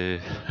 Is there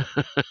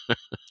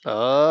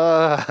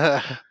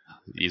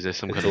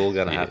some it's kind all of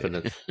going to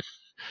happen?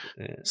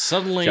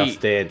 Suddenly,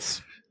 Just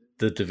Dance,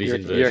 the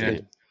Division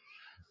version.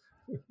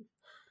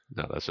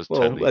 No, that's just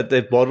Well, totally.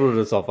 they've modelled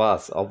us off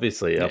us,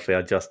 obviously, Yeah. off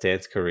our Just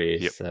Dance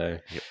careers. Yep. So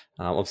Yep.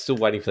 I'm still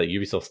waiting for that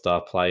Ubisoft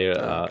Star Player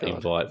Oh, God.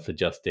 invite for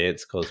Just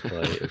Dance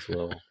cosplay as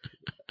well.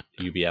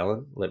 UB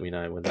Allen, let me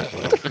know when I'll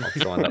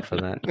sign up for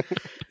that.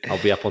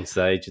 I'll be up on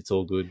stage. It's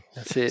all good.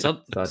 That's it.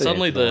 Start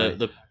Suddenly dancing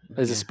the away.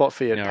 There's a spot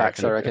for you at Yeah, I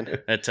PAX, I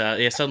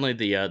reckon. suddenly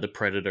the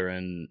Predator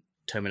and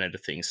Terminator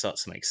thing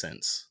starts to make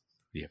sense.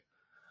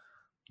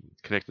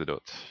 Connect the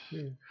dots.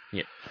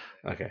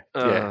 Okay.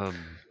 Yeah.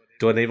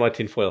 Do I need my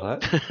tinfoil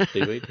hat,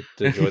 DB,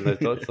 to join those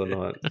dots or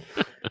not?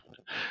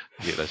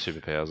 Get those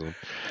superpowers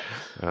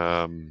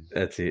on.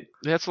 That's it.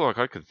 Yeah, that's all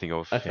I could think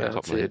of. Okay. off the top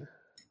That's of my it. head.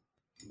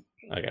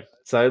 Okay,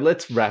 so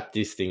let's wrap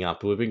this thing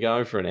up. We've been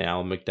going for an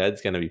hour.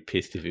 McDad's going to be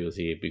pissed if he was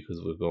here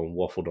because we've gone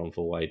waffled on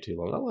for way too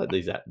long. I like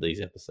these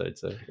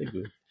episodes, so they're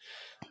good.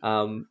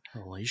 Oh,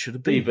 you should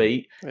have been.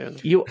 DB, Yeah.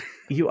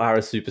 you are a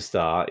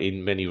superstar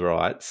in many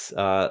rights.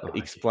 thank you.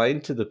 Explain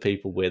to the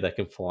people where they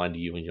can find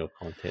you and your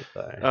content,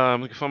 though.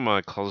 You can find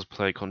my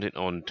cosplay content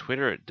on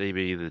Twitter at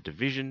DB The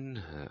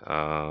Division.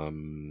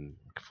 You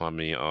can find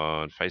me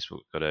on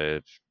Facebook. Got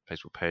a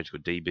Facebook page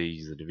called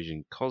DB's The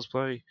Division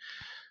Cosplay.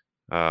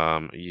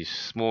 I use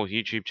small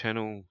YouTube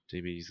channel,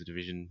 DB's The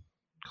Division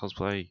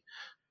Cosplay.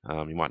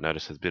 You might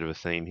notice there's a bit of a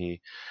theme here.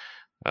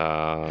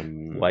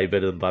 Way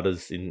better than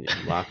Butters in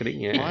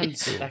marketing. Yeah,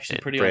 Mine's actually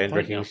pretty on brand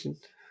point now. recognition.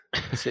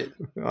 That's it.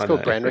 I It's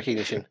called know. brand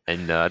recognition.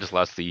 And just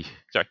lastly,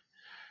 sorry.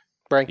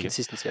 Brand Yeah.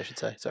 consistency, I should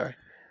say. Sorry.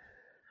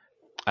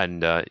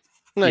 And Okay.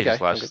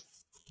 just I'm good.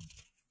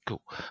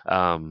 cool.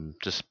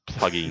 Just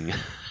plugging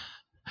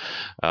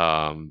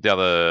the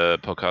other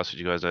podcast that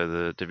you guys know,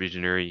 the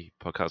Divisionary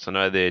podcast. I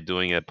know they're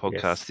doing a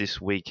podcast Yes. this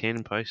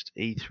weekend post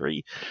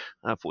E3.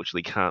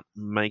 Unfortunately, can't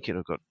make it.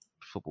 I've got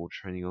football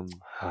training on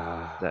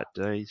that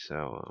day,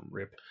 so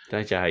Rip.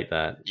 Don't you hate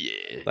that?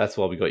 yeah. That's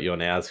why we got you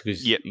on ours,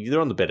 because Yep.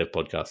 you're on the better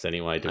podcast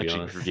anyway, to be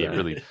Actually, honest. yeah, so-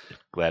 really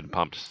glad and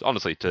pumped,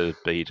 honestly, to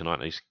be here tonight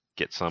and at least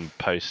get some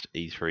post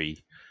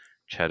E3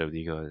 chat with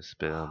you guys.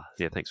 But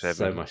yeah, thanks for having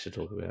So me. much to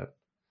talk about.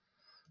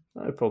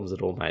 No problems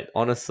at all, mate.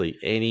 Honestly,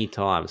 any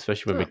time,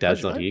 especially when Oh,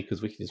 McDad's pleasure, not mate. here,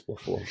 because we can just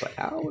waffle on for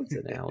hours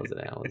and hours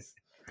and hours.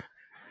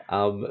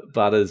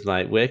 Butters,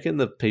 mate, where can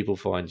the people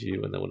find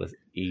you when they want to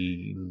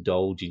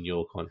indulge in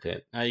your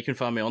content? You can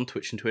find me on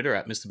Twitch and Twitter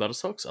at Mr.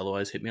 Buttersocks.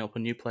 Otherwise, hit me up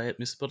on Uplay at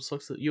Mr.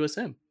 Buttersocks at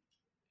USM.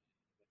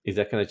 Is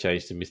that going to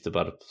change to Mr.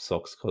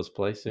 Buttersocks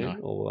cosplay soon, No.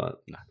 or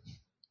what? No.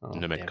 Oh,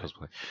 No make damn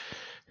cosplay.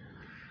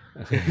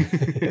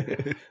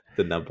 it.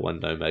 The number one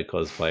Nomad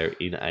cosplayer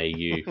in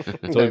AU.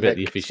 Talking Nomad about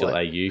the official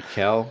cosplay. AU,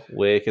 Cal,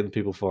 where can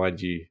people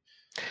find you?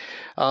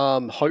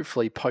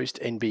 Hopefully post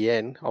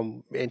NBN.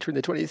 I'm entering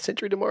the 20th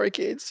century tomorrow,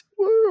 kids.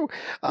 Woo!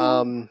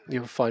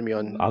 You'll find me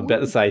on. I'm about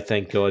to say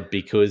thank God,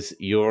 because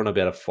you're on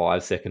about a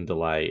 5-second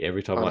delay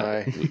every time I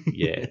know.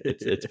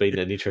 it's been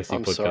an interesting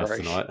I'm podcast sorry.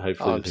 tonight.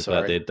 Hopefully I'm the people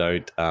out sorry. there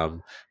don't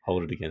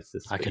hold it against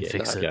us. I But can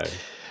fix go. it.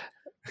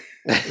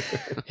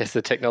 Yes,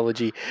 the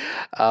technology.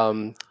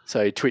 So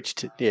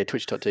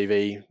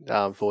twitch.tv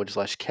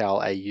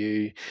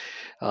 /CalAU.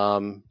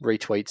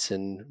 Retweets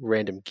and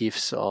random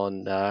GIFs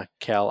on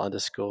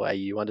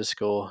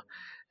Cal_AU_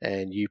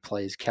 and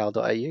Uplays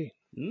Cal.au.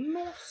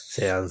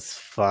 Sounds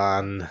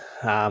fun.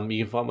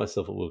 You can find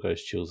myself at Will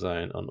Goes Chill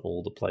Zone on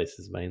all the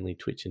places, mainly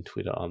Twitch and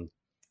Twitter. I'm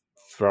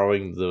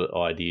throwing the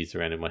ideas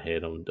around in my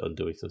head on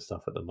doing some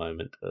stuff at the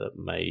moment.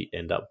 May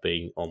end up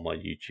being on my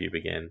YouTube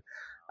again.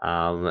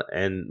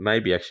 And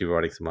maybe actually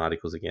writing some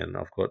articles again.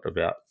 I've got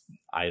about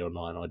 8 or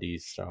 9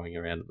 ideas throwing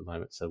around at the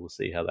moment, so we'll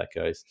see how that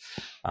goes,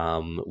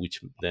 which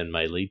then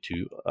may lead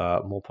to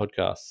more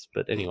podcasts.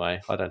 But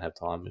anyway, I don't have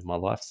time in my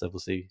life, so we'll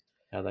see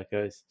how that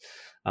goes.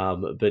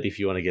 But if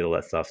you want to get all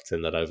that stuff,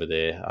 send that over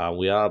there.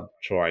 We are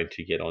trying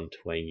to get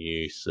onto a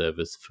new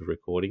service for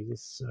recording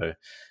this, so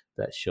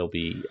that shall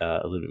be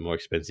a little bit more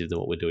expensive than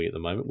what we're doing at the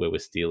moment, where we're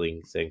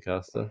stealing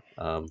Zencaster.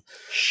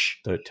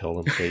 Don't tell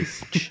them,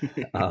 please.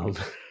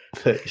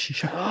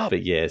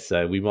 But yeah,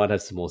 so we might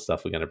have some more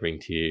stuff we're going to bring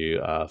to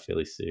you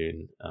fairly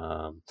soon,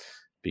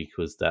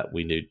 because that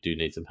we do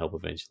need some help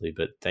eventually.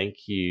 But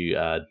thank you,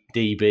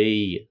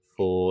 DB,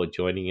 for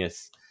joining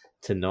us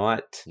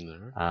tonight.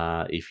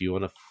 If you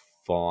want to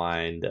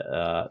find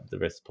the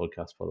rest of the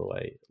podcast, by the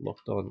way,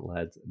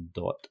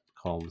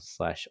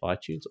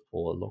 lockedonlads.com/iTunes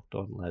or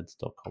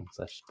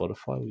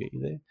lockedonlads.com/Spotify will get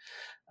you there.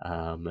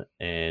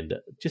 And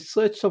just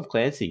search Tom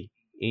Clancy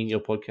in your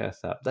podcast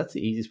app. That's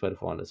the easiest way to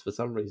find us. For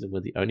some reason, we're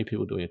the only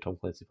people doing a Tom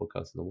Clancy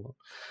podcast in the world,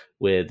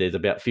 where there's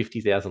about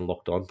 50,000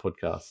 Locked On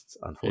podcasts.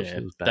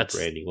 Unfortunately, it was bad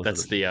branding, wasn't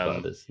that's it? the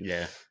Butters?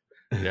 yeah.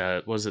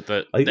 Was it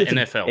the I think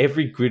it's NFL?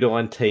 Every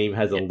gridiron team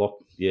has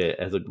Yeah.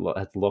 has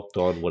Locked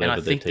On, whatever.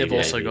 And I think their they've team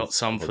also name got is,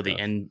 some for the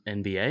podcast.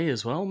 NBA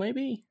as well,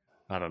 maybe?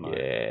 I don't know.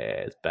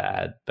 Yeah, it's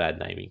bad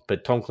naming.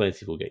 But Tom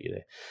Clancy will get you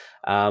there.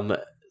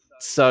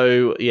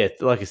 So yeah,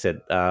 like I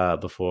said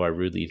before, I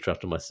rudely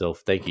interrupted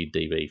myself. Thank you,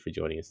 DB, for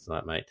joining us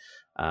tonight, mate.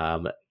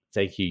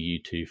 Thank you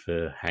two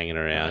for hanging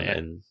around, yeah.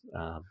 and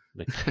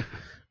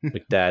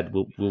McDad,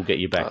 we'll get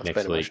you back it's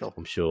next been week.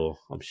 emotional.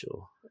 I'm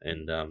sure.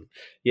 And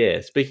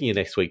yeah, speaking of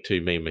next week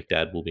too, me and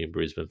McDad will be in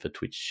Brisbane for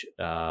Twitch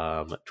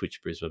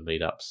Brisbane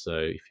meetups. So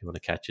if you want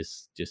to catch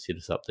us, just hit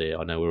us up there.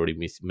 I know we're already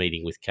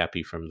meeting with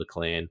Cappy from the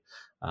clan,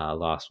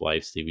 Last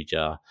Wave, Stevie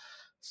Jar.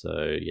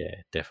 So yeah,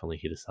 definitely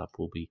hit us up.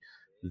 We'll be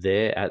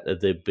there at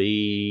the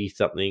B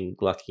something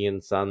Lucky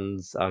and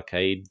Sons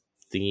arcade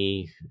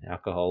thingy,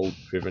 alcohol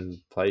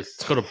driven place.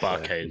 It's got a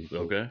barcade,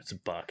 Wilco. It's a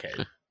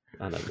barcade.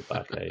 I know the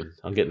barcade.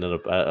 I'm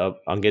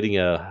getting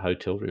a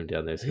hotel room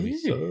down there. It's gonna be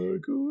so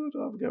good.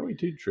 I'm going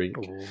to drink.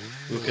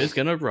 Wilco's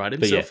gonna write But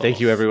himself. yeah, thank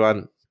you off.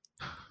 everyone.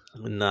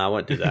 No, I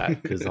won't do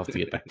that because I have to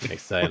get back the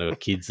next day and I've got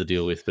kids to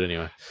deal with. But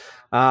anyway,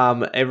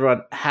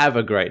 everyone have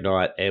a great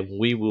night and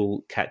we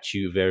will catch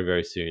you very,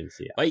 very soon.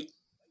 See ya. Bye.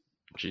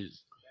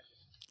 Cheers.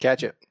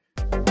 Catch it.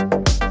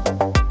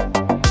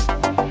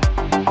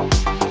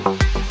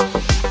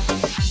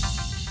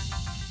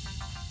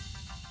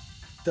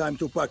 Time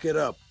to pack it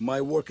up. My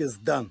work is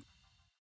done.